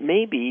one, it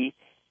may be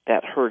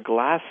that her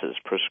glasses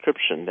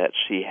prescription that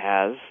she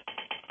has,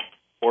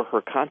 or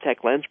her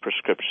contact lens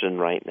prescription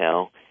right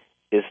now,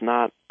 is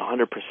not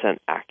 100%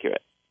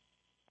 accurate.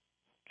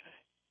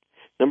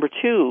 Number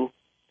two,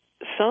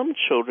 some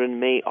children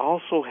may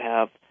also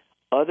have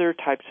other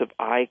types of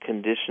eye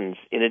conditions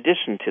in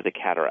addition to the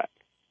cataract.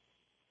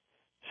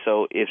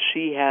 So if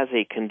she has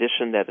a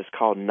condition that is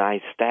called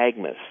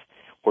nystagmus,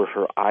 where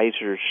her eyes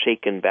are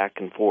shaken back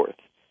and forth,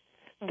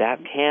 that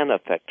can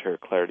affect her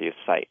clarity of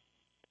sight.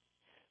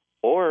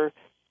 Or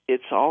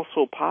it's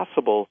also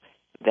possible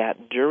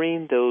that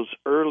during those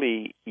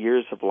early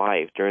years of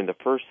life, during the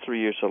first 3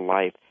 years of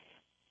life,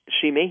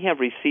 she may have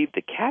received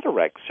the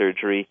cataract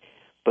surgery,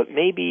 but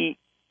maybe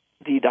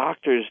the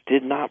doctors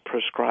did not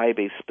prescribe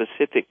a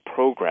specific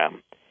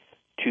program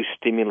to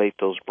stimulate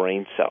those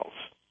brain cells.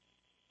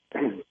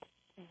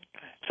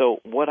 So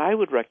what I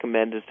would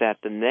recommend is that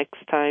the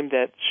next time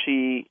that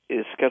she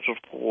is scheduled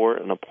for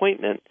an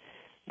appointment,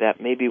 that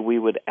maybe we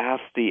would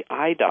ask the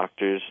eye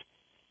doctors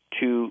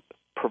to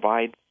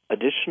provide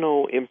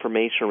additional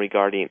information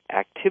regarding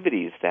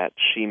activities that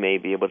she may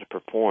be able to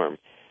perform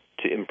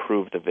to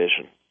improve the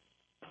vision.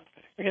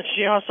 Because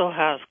she also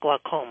has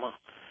glaucoma.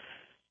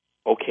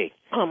 Okay.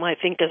 I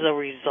think as a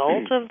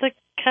result of the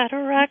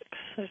cataracts,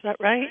 is that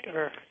right?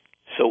 Or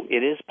so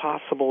it is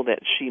possible that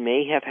she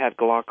may have had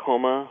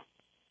glaucoma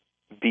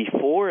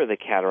before the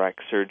cataract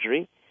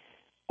surgery,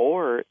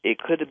 or it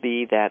could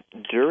be that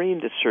during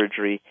the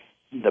surgery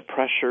the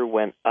pressure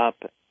went up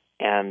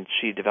and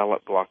she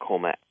developed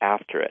glaucoma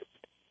after it.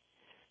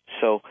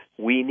 So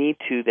we need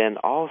to then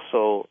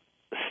also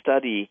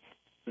study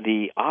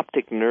the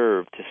optic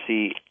nerve to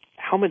see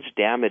how much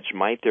damage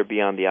might there be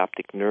on the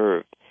optic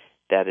nerve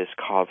that is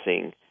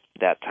causing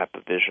that type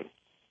of vision.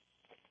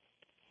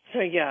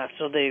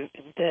 So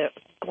the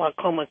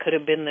glaucoma could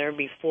have been there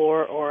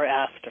before or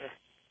after.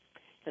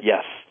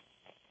 Yes.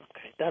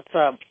 Okay, that's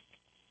a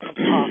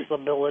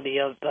possibility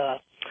of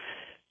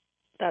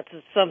that's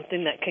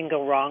something that can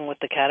go wrong with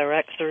the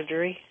cataract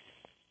surgery.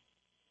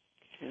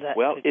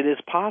 Well, it is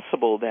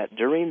possible that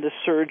during the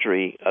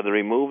surgery of the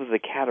removal of the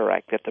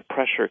cataract that the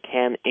pressure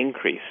can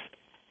increase.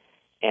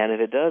 And if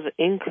it does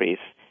increase,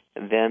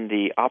 then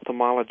the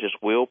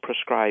ophthalmologist will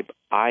prescribe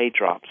eye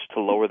drops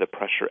to lower the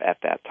pressure at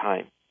that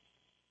time.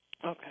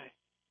 Okay.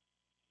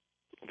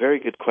 Very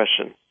good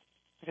question.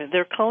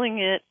 They're calling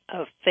it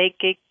a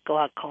phakic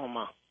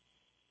glaucoma.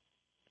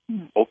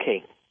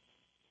 Okay.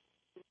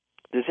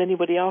 Does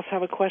anybody else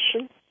have a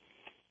question?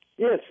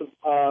 Yes.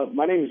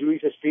 My name is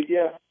Luis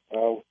Espitia,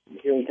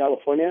 here in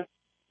California,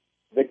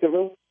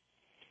 Victorville.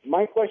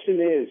 My question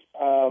is,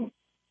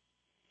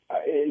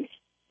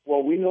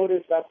 we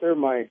noticed after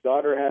my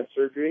daughter had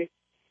surgery,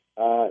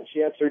 she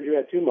had surgery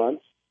at 2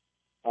 months.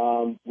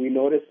 We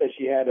noticed that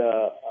she had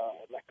a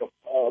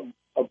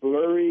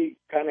blurry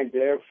kind of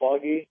glare,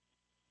 foggy.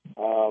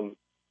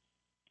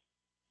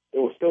 It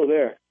was still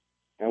there,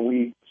 and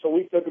we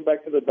took it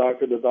back to the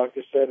doctor. The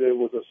doctor said it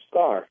was a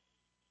scar.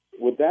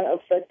 Would that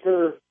affect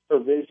her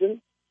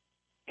vision?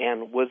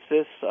 And was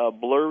this a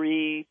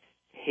blurry,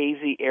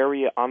 hazy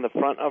area on the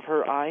front of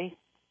her eye?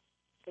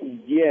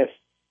 Yes,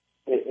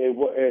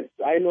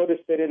 I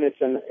noticed it, and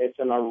it's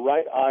in her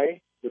right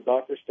eye. The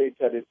doctor states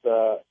that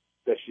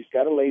that she's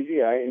got a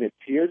lazy eye and it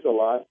tears a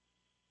lot.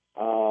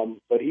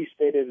 but he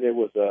stated it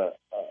was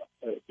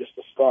just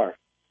a scar.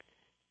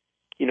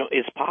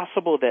 It's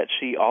possible that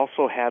she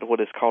also had what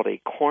is called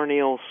a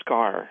corneal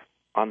scar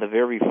on the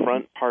very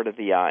front part of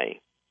the eye.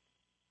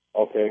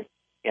 Okay.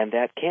 And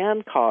that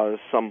can cause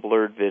some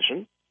blurred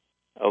vision,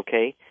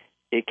 okay?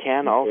 It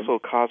can also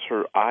cause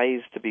her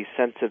eyes to be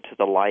sensitive to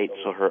the light,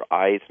 so her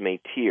eyes may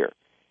tear.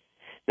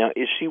 Now,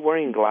 is she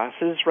wearing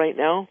glasses right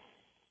now?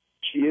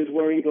 She is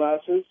wearing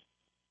glasses.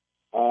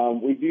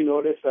 We do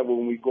notice that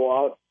when we go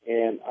out,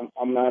 and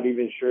I'm not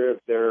even sure if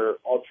they're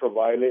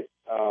ultraviolet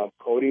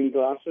coating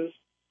glasses,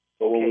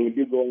 but when we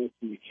do go,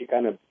 she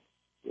kind of,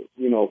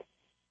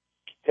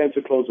 tends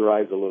to close her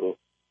eyes a little.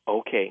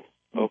 Okay.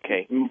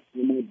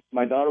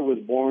 My daughter was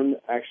born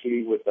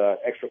actually with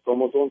extra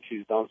chromosome.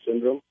 She's Down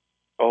syndrome.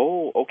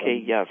 Oh,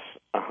 okay, yes.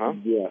 Uh-huh.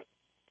 Yeah.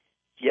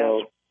 Yes.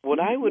 So, what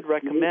I would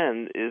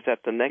recommend is that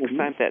the next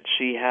time that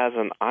she has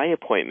an eye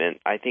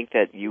appointment, I think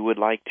that you would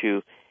like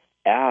to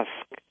ask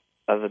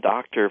the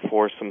doctor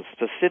for some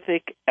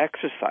specific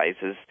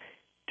exercises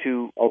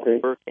to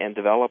work and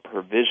develop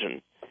her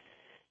vision.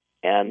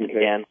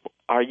 And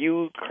are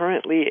you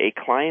currently a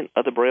client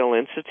of the Braille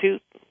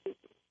Institute?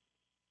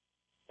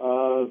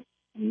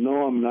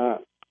 No, I'm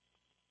not.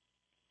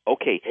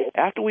 Okay.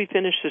 After we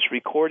finish this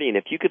recording,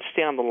 if you could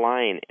stay on the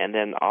line, and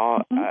then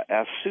I'll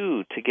ask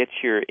Sue to get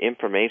your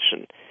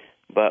information.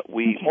 But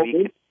we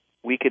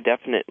could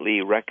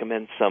definitely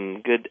recommend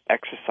some good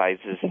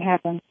exercises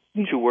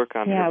to work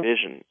on her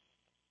vision.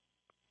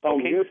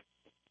 Okay.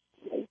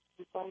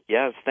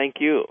 Yes, thank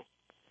you.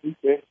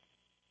 Okay.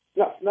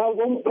 Now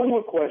one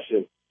more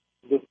question.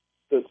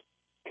 Does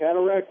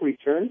cataract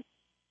return?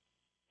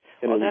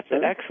 That's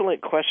an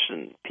excellent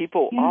question.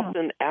 People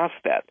often ask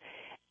that.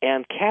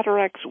 And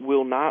cataracts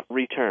will not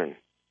return.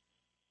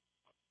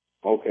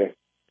 Okay.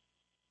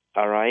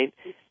 All right?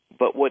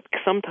 But what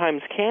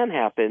sometimes can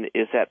happen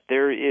is that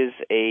there is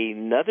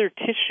another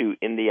tissue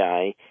in the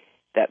eye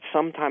that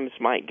sometimes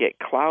might get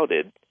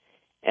clouded,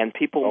 and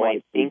people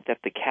might think that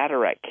the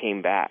cataract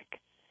came back.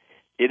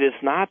 It is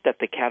not that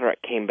the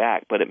cataract came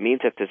back, but it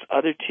means that this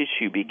other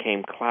tissue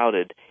became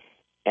clouded,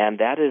 and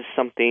that is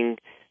something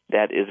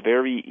that is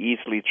very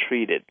easily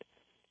treated.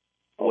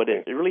 What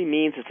it really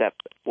means is that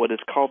what is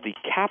called the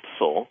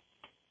capsule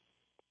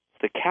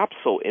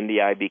in the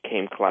eye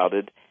became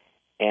clouded,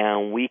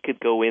 and we could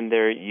go in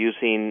there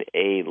using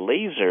a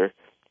laser,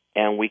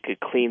 and we could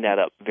clean that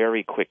up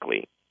very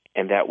quickly,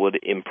 and that would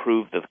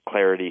improve the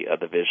clarity of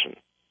the vision.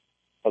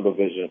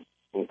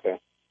 Okay.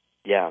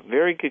 Yeah,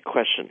 very good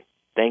question.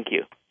 Thank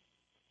you.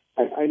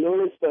 I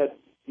noticed that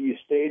you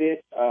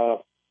stated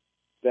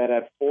that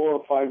at 4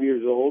 or 5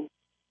 years old,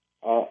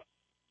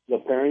 the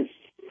parents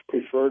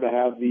prefer to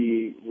have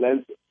the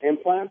lens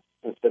implant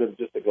instead of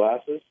just the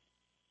glasses.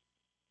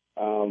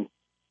 On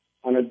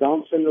a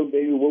Down syndrome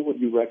baby, what would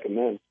you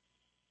recommend?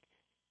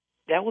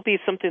 That would be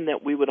something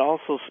that we would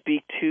also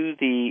speak to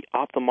the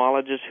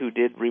ophthalmologist who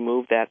did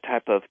remove that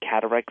type of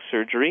cataract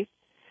surgery.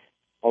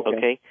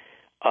 Okay.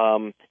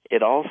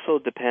 It also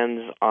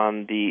depends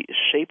on the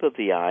shape of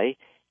the eye,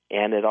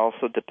 and it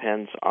also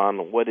depends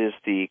on what is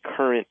the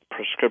current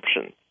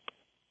prescription.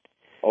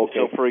 Okay.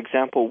 So, for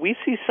example, we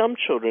see some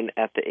children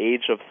at the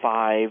age of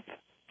 5,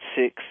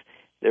 6,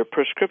 their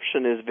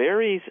prescription is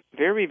very,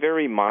 very,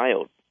 very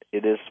mild.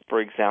 It is,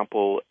 for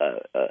example,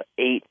 a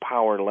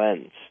 8-power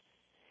lens.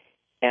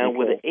 And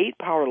with an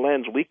 8-power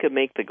lens, we could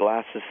make the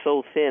glasses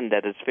so thin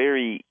that it's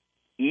very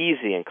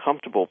easy and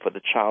comfortable for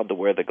the child to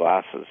wear the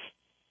glasses.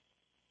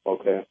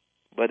 Okay.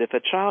 But if a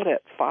child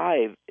at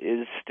 5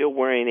 is still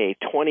wearing a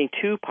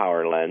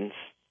 22-power lens,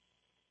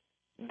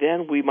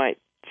 then we might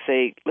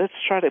say, let's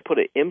try to put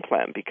an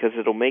implant because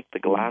it'll make the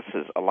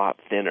glasses a lot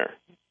thinner.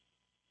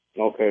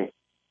 Okay.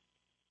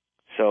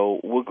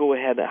 So we'll go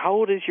ahead. How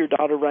old is your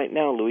daughter right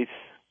now, Luis?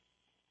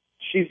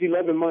 She's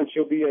 11 months.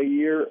 She'll be a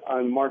year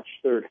on March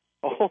 3rd.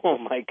 Oh,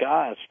 my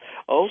gosh.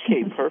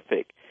 Okay,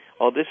 perfect.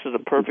 Oh, this is a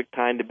perfect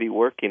time to be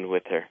working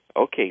with her.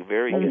 Okay,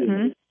 very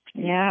good.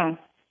 Yeah.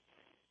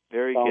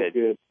 Very Sounds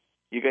good.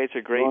 You guys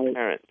are great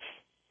parents.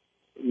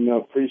 No,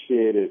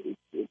 appreciate it.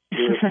 It's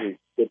seriously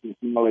good to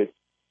knowledge.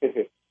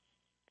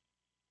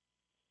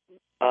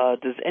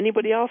 Does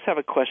anybody else have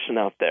a question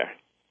out there?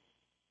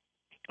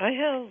 I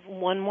have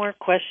one more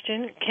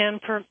question.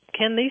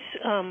 Can these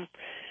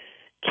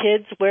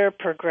kids wear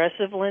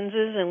progressive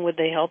lenses, and would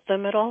they help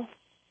them at all?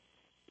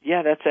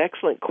 Yeah, that's an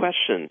excellent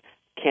question.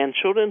 Can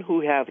children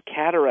who have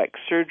cataract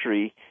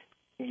surgery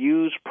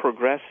use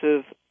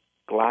progressive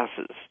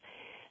glasses?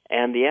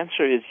 And the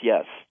answer is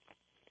yes.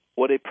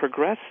 What a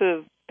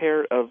progressive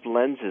pair of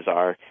lenses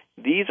are,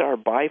 these are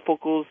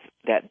bifocals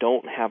that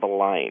don't have a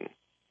line.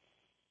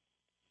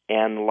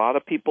 And a lot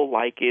of people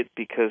like it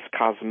because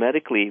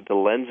cosmetically the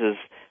lenses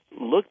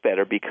look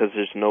better because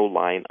there's no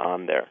line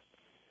on there.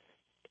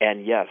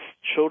 And yes,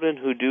 children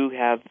who do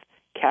have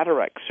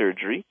cataract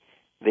surgery,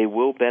 they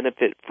will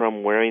benefit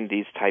from wearing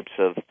these types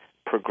of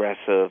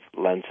progressive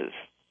lenses.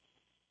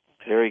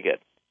 Very good.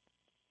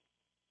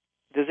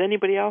 Does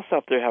anybody else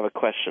out there have a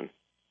question?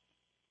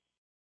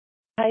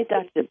 Hi,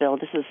 Dr. Bill.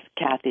 This is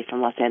Kathy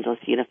from Los Angeles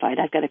Unified.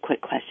 I've got a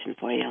quick question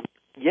for you.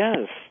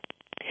 Yes.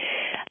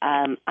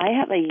 I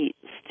have a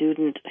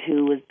student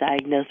who was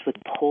diagnosed with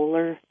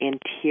polar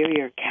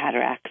anterior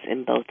cataracts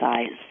in both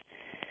eyes,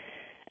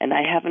 and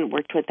I haven't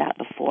worked with that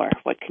before.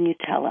 What can you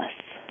tell us?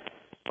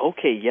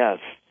 Okay, yes.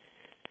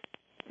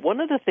 One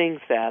of the things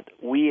that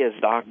we as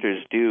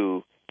doctors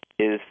do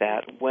is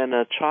that when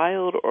a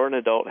child or an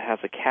adult has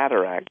a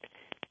cataract,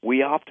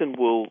 we often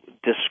will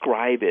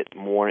describe it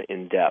more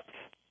in depth.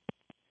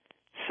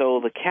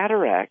 So the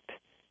cataract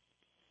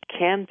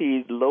can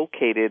be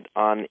located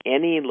on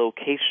any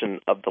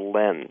location of the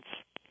lens.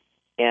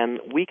 And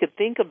we could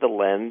think of the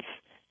lens,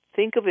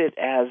 think of it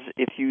as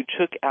if you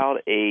took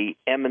out a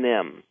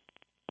M&M.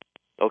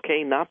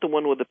 Okay, not the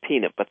one with the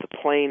peanut, but the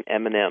plain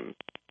M&M.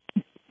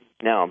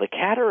 Now, the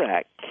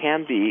cataract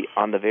can be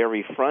on the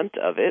very front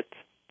of it,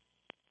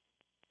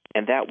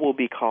 and that will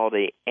be called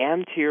an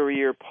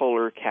anterior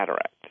polar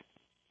cataract.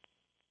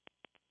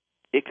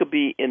 It could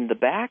be in the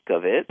back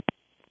of it,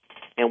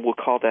 and we'll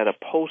call that a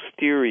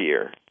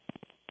posterior.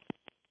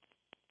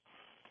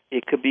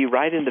 It could be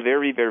right in the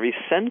very, very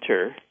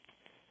center,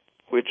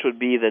 which would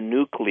be the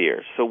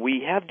nuclear. So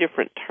we have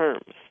different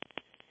terms.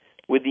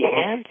 With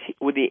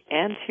the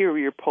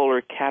anterior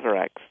polar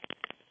cataracts,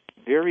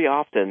 very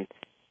often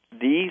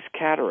these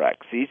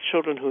cataracts, these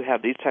children who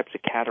have these types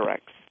of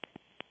cataracts,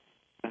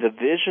 the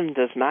vision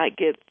does not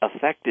get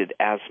affected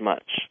as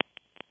much.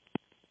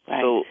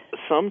 Right. So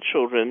some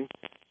children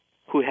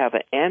who have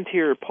an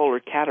anterior polar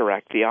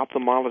cataract, the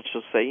ophthalmologist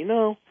will say,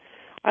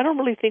 I don't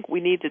really think we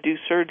need to do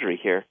surgery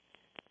here.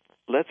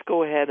 Let's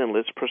go ahead and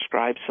let's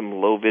prescribe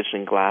some low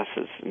vision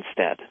glasses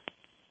instead.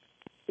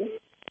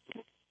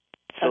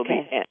 So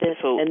okay.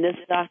 And this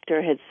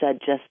doctor had said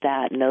just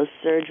that, no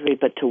surgery,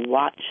 but to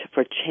watch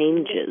for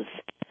changes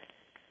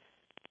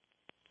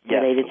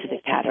related to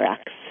the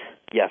cataracts.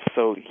 Yes,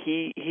 so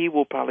he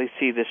will probably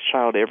see this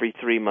child every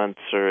 3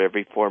 months or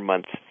every 4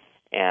 months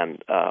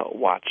and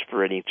watch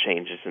for any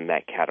changes in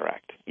that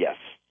cataract. Yes.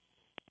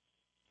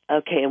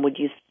 Okay, and would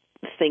you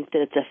think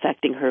that it's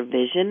affecting her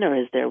vision, or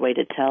is there a way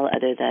to tell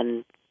other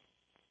than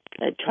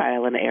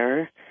trial and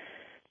error?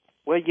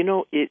 Well,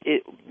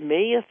 it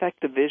may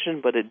affect the vision,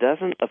 but it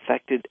doesn't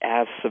affect it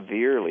as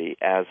severely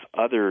as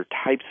other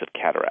types of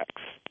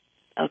cataracts.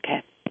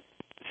 Okay.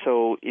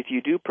 So if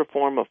you do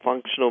perform a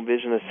functional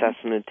vision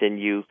assessment and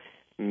you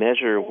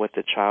measure what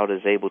the child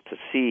is able to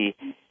see,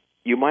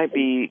 you might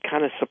be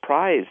kind of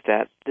surprised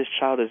that this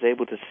child is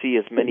able to see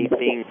as many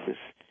things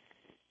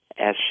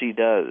as she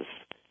does.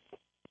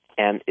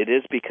 And it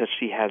is because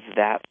she has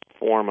that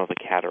form of a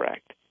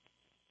cataract.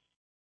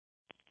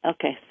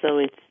 Okay, so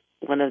it's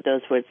one of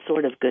those where it's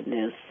sort of good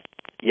news.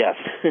 Yes.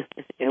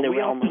 And we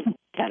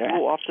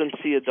people often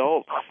see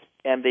adults,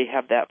 and they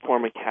have that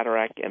form of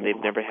cataract, and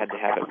they've never had to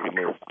have it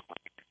removed.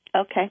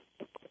 Okay.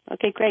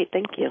 Okay, great.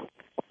 Thank you.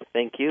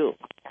 Thank you.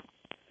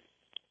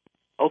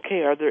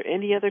 Okay, are there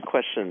any other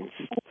questions?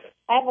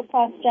 I have a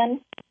question.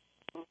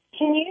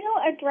 Can you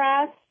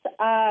address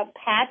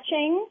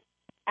patching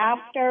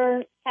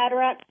after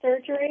cataract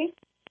surgery?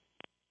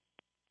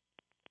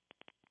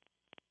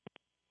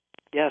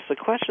 Yes, the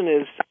question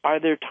is, are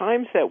there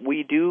times that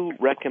we do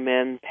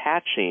recommend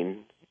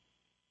patching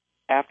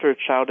after a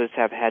child has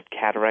had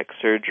cataract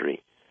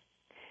surgery?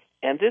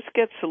 And this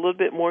gets a little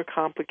bit more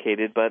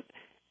complicated, but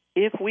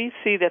if we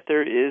see that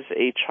there is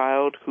a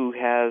child who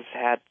has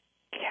had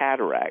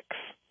cataracts,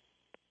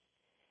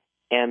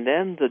 and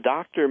then the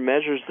doctor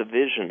measures the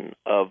vision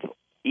of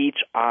each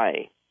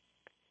eye,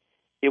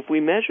 if we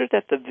measure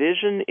that the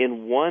vision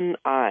in one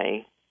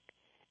eye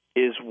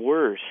is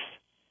worse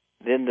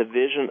than the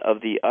vision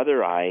of the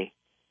other eye,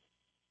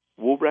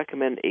 we'll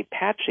recommend a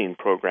patching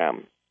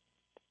program.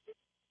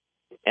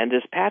 And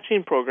this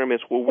patching program is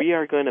where we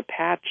are going to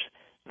patch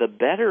the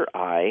better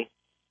eye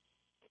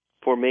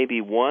for maybe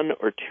 1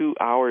 or 2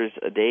 hours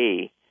a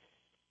day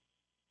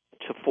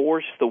to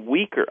force the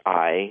weaker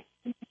eye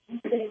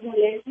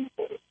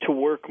to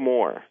work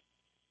more.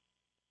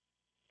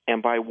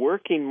 And by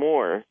working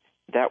more,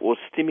 that will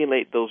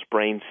stimulate those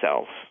brain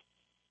cells.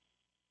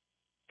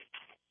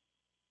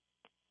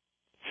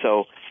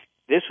 So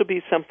this would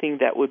be something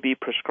that would be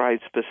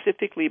prescribed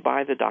specifically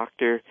by the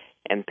doctor,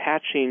 and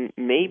patching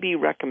may be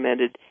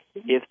recommended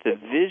if the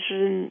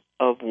vision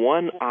of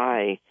one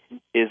eye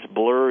is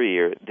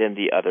blurrier than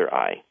the other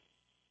eye.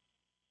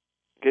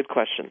 Good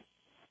question.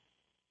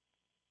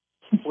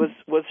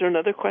 Was there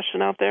another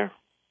question out there?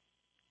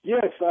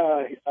 Yes,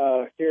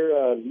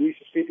 here, Luis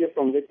Espitia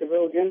from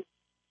Victorville again.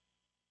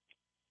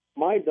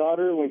 My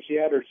daughter, when she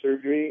had her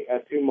surgery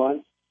at 2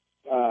 months,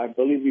 I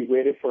believe we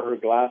waited for her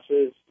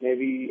glasses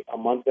maybe a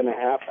month and a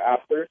half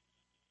after,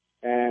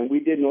 and we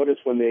did notice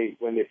when they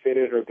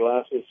fitted her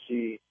glasses,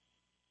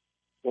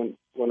 when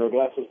her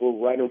glasses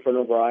were right in front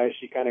of her eyes,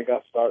 she kind of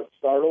got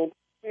startled,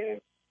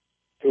 and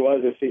to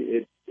us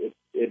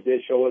it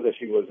did show us that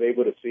she was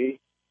able to see.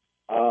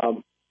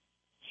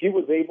 She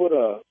was able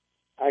to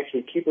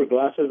actually keep her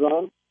glasses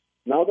on.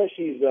 Now that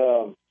she's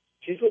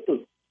with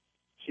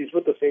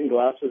the same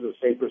glasses, the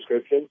same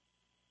prescription,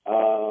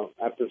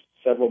 after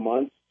several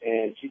months,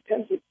 and she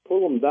tends to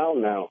pull them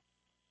down now.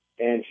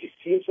 And she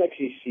seems like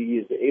she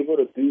is able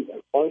to do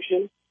and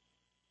function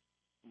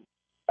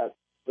at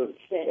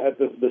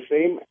the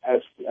same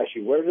as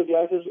she wears her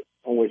glasses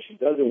and when she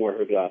doesn't wear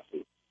her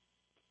glasses.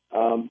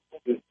 Does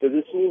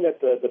this mean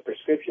that the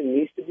prescription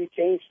needs to be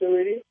changed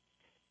already?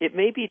 It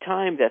may be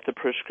time that the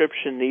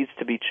prescription needs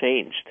to be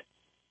changed.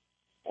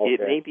 Okay.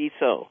 It may be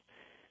so.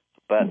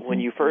 But when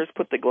you first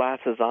put the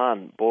glasses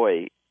on,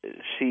 boy,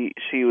 she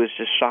was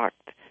just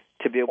shocked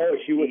to be able to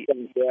she was,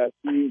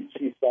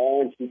 she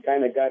saw and she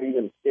kind of got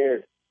even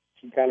scared.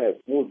 She kind of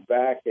moved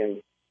back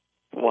and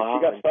wow.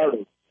 She got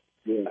startled.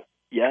 Yeah.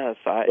 Yes,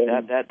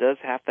 that does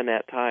happen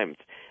at times.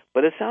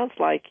 But it sounds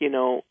like,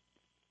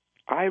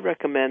 I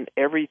recommend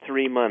every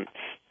 3 months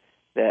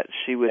that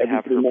she would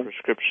have her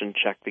prescription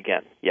checked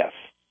again. Yes.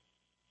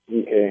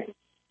 Okay.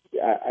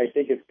 I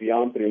think it's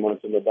beyond 3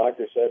 months, and the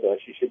doctor said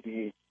she should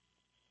be,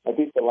 I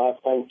think the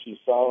last time she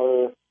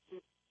saw her,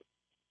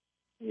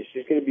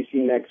 she's going to be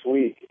seen next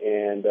week,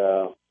 and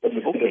the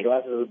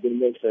glasses have been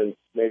there since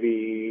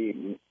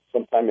maybe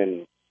sometime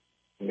in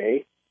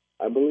May,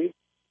 I believe.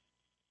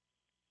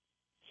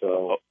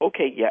 So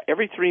okay, yeah,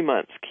 every 3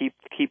 months. Keep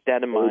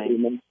that in mind. 3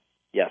 months?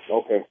 Yes.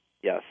 Okay.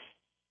 Yes.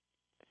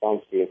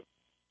 Sounds good.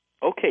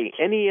 Okay,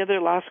 any other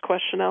last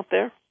question out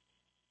there?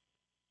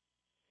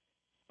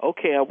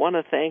 Okay, I want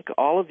to thank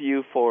all of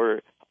you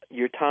for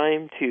your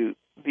time to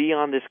be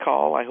on this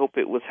call. I hope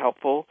it was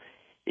helpful.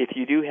 If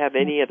you do have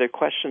any other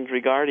questions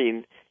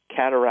regarding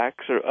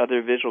cataracts or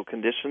other visual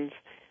conditions,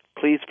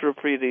 please feel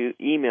free to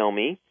email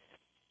me.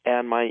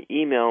 And my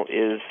email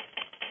is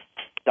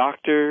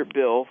Dr.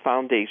 Bill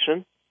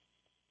Foundation.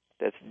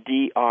 That's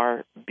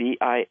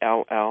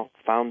DRBILL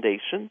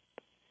Foundation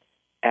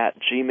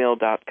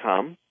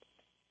 @gmail.com.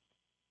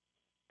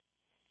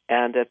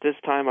 And at this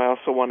time, I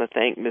also want to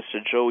thank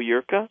Mr. Joe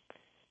Yurka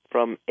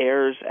from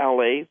AIRS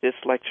LA. This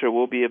lecture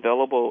will be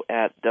available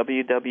at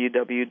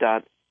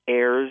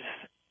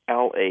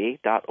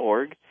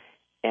www.airsla.org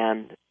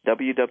and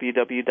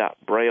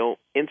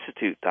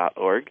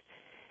www.brailleinstitute.org.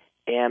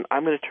 And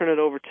I'm going to turn it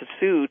over to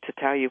Sue to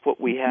tell you what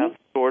we have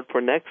stored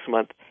for next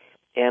month.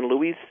 And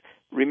Luis,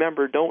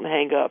 remember, don't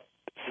hang up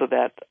so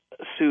that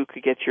Sue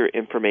could get your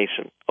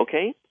information,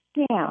 okay?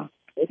 Yeah,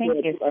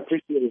 thank you. I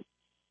appreciate it.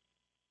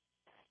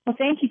 Well,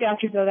 thank you,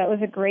 Dr. Bill. That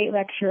was a great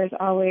lecture, as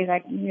always.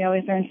 We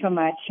always learn so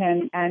much.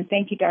 And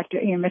thank you,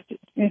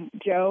 Mr.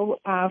 Joe,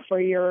 for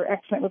your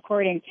excellent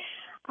recording.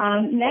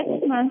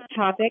 Next month's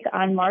topic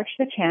on March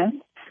the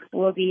 10th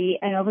will be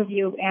an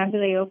overview of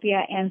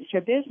amblyopia and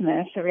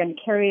strabismus. So we're going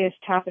to carry this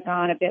topic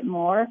on a bit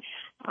more.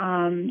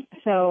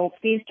 So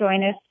please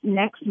join us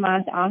next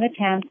month on the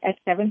 10th at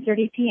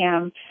 7:30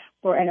 p.m.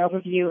 for an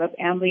overview of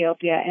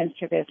amblyopia and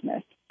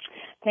strabismus.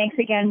 Thanks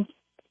again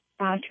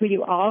to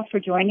you all for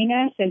joining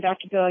us. And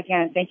Dr. Bill,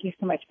 again, thank you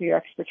so much for your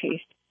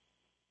expertise.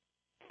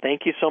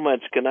 Thank you so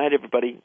much. Good night, everybody.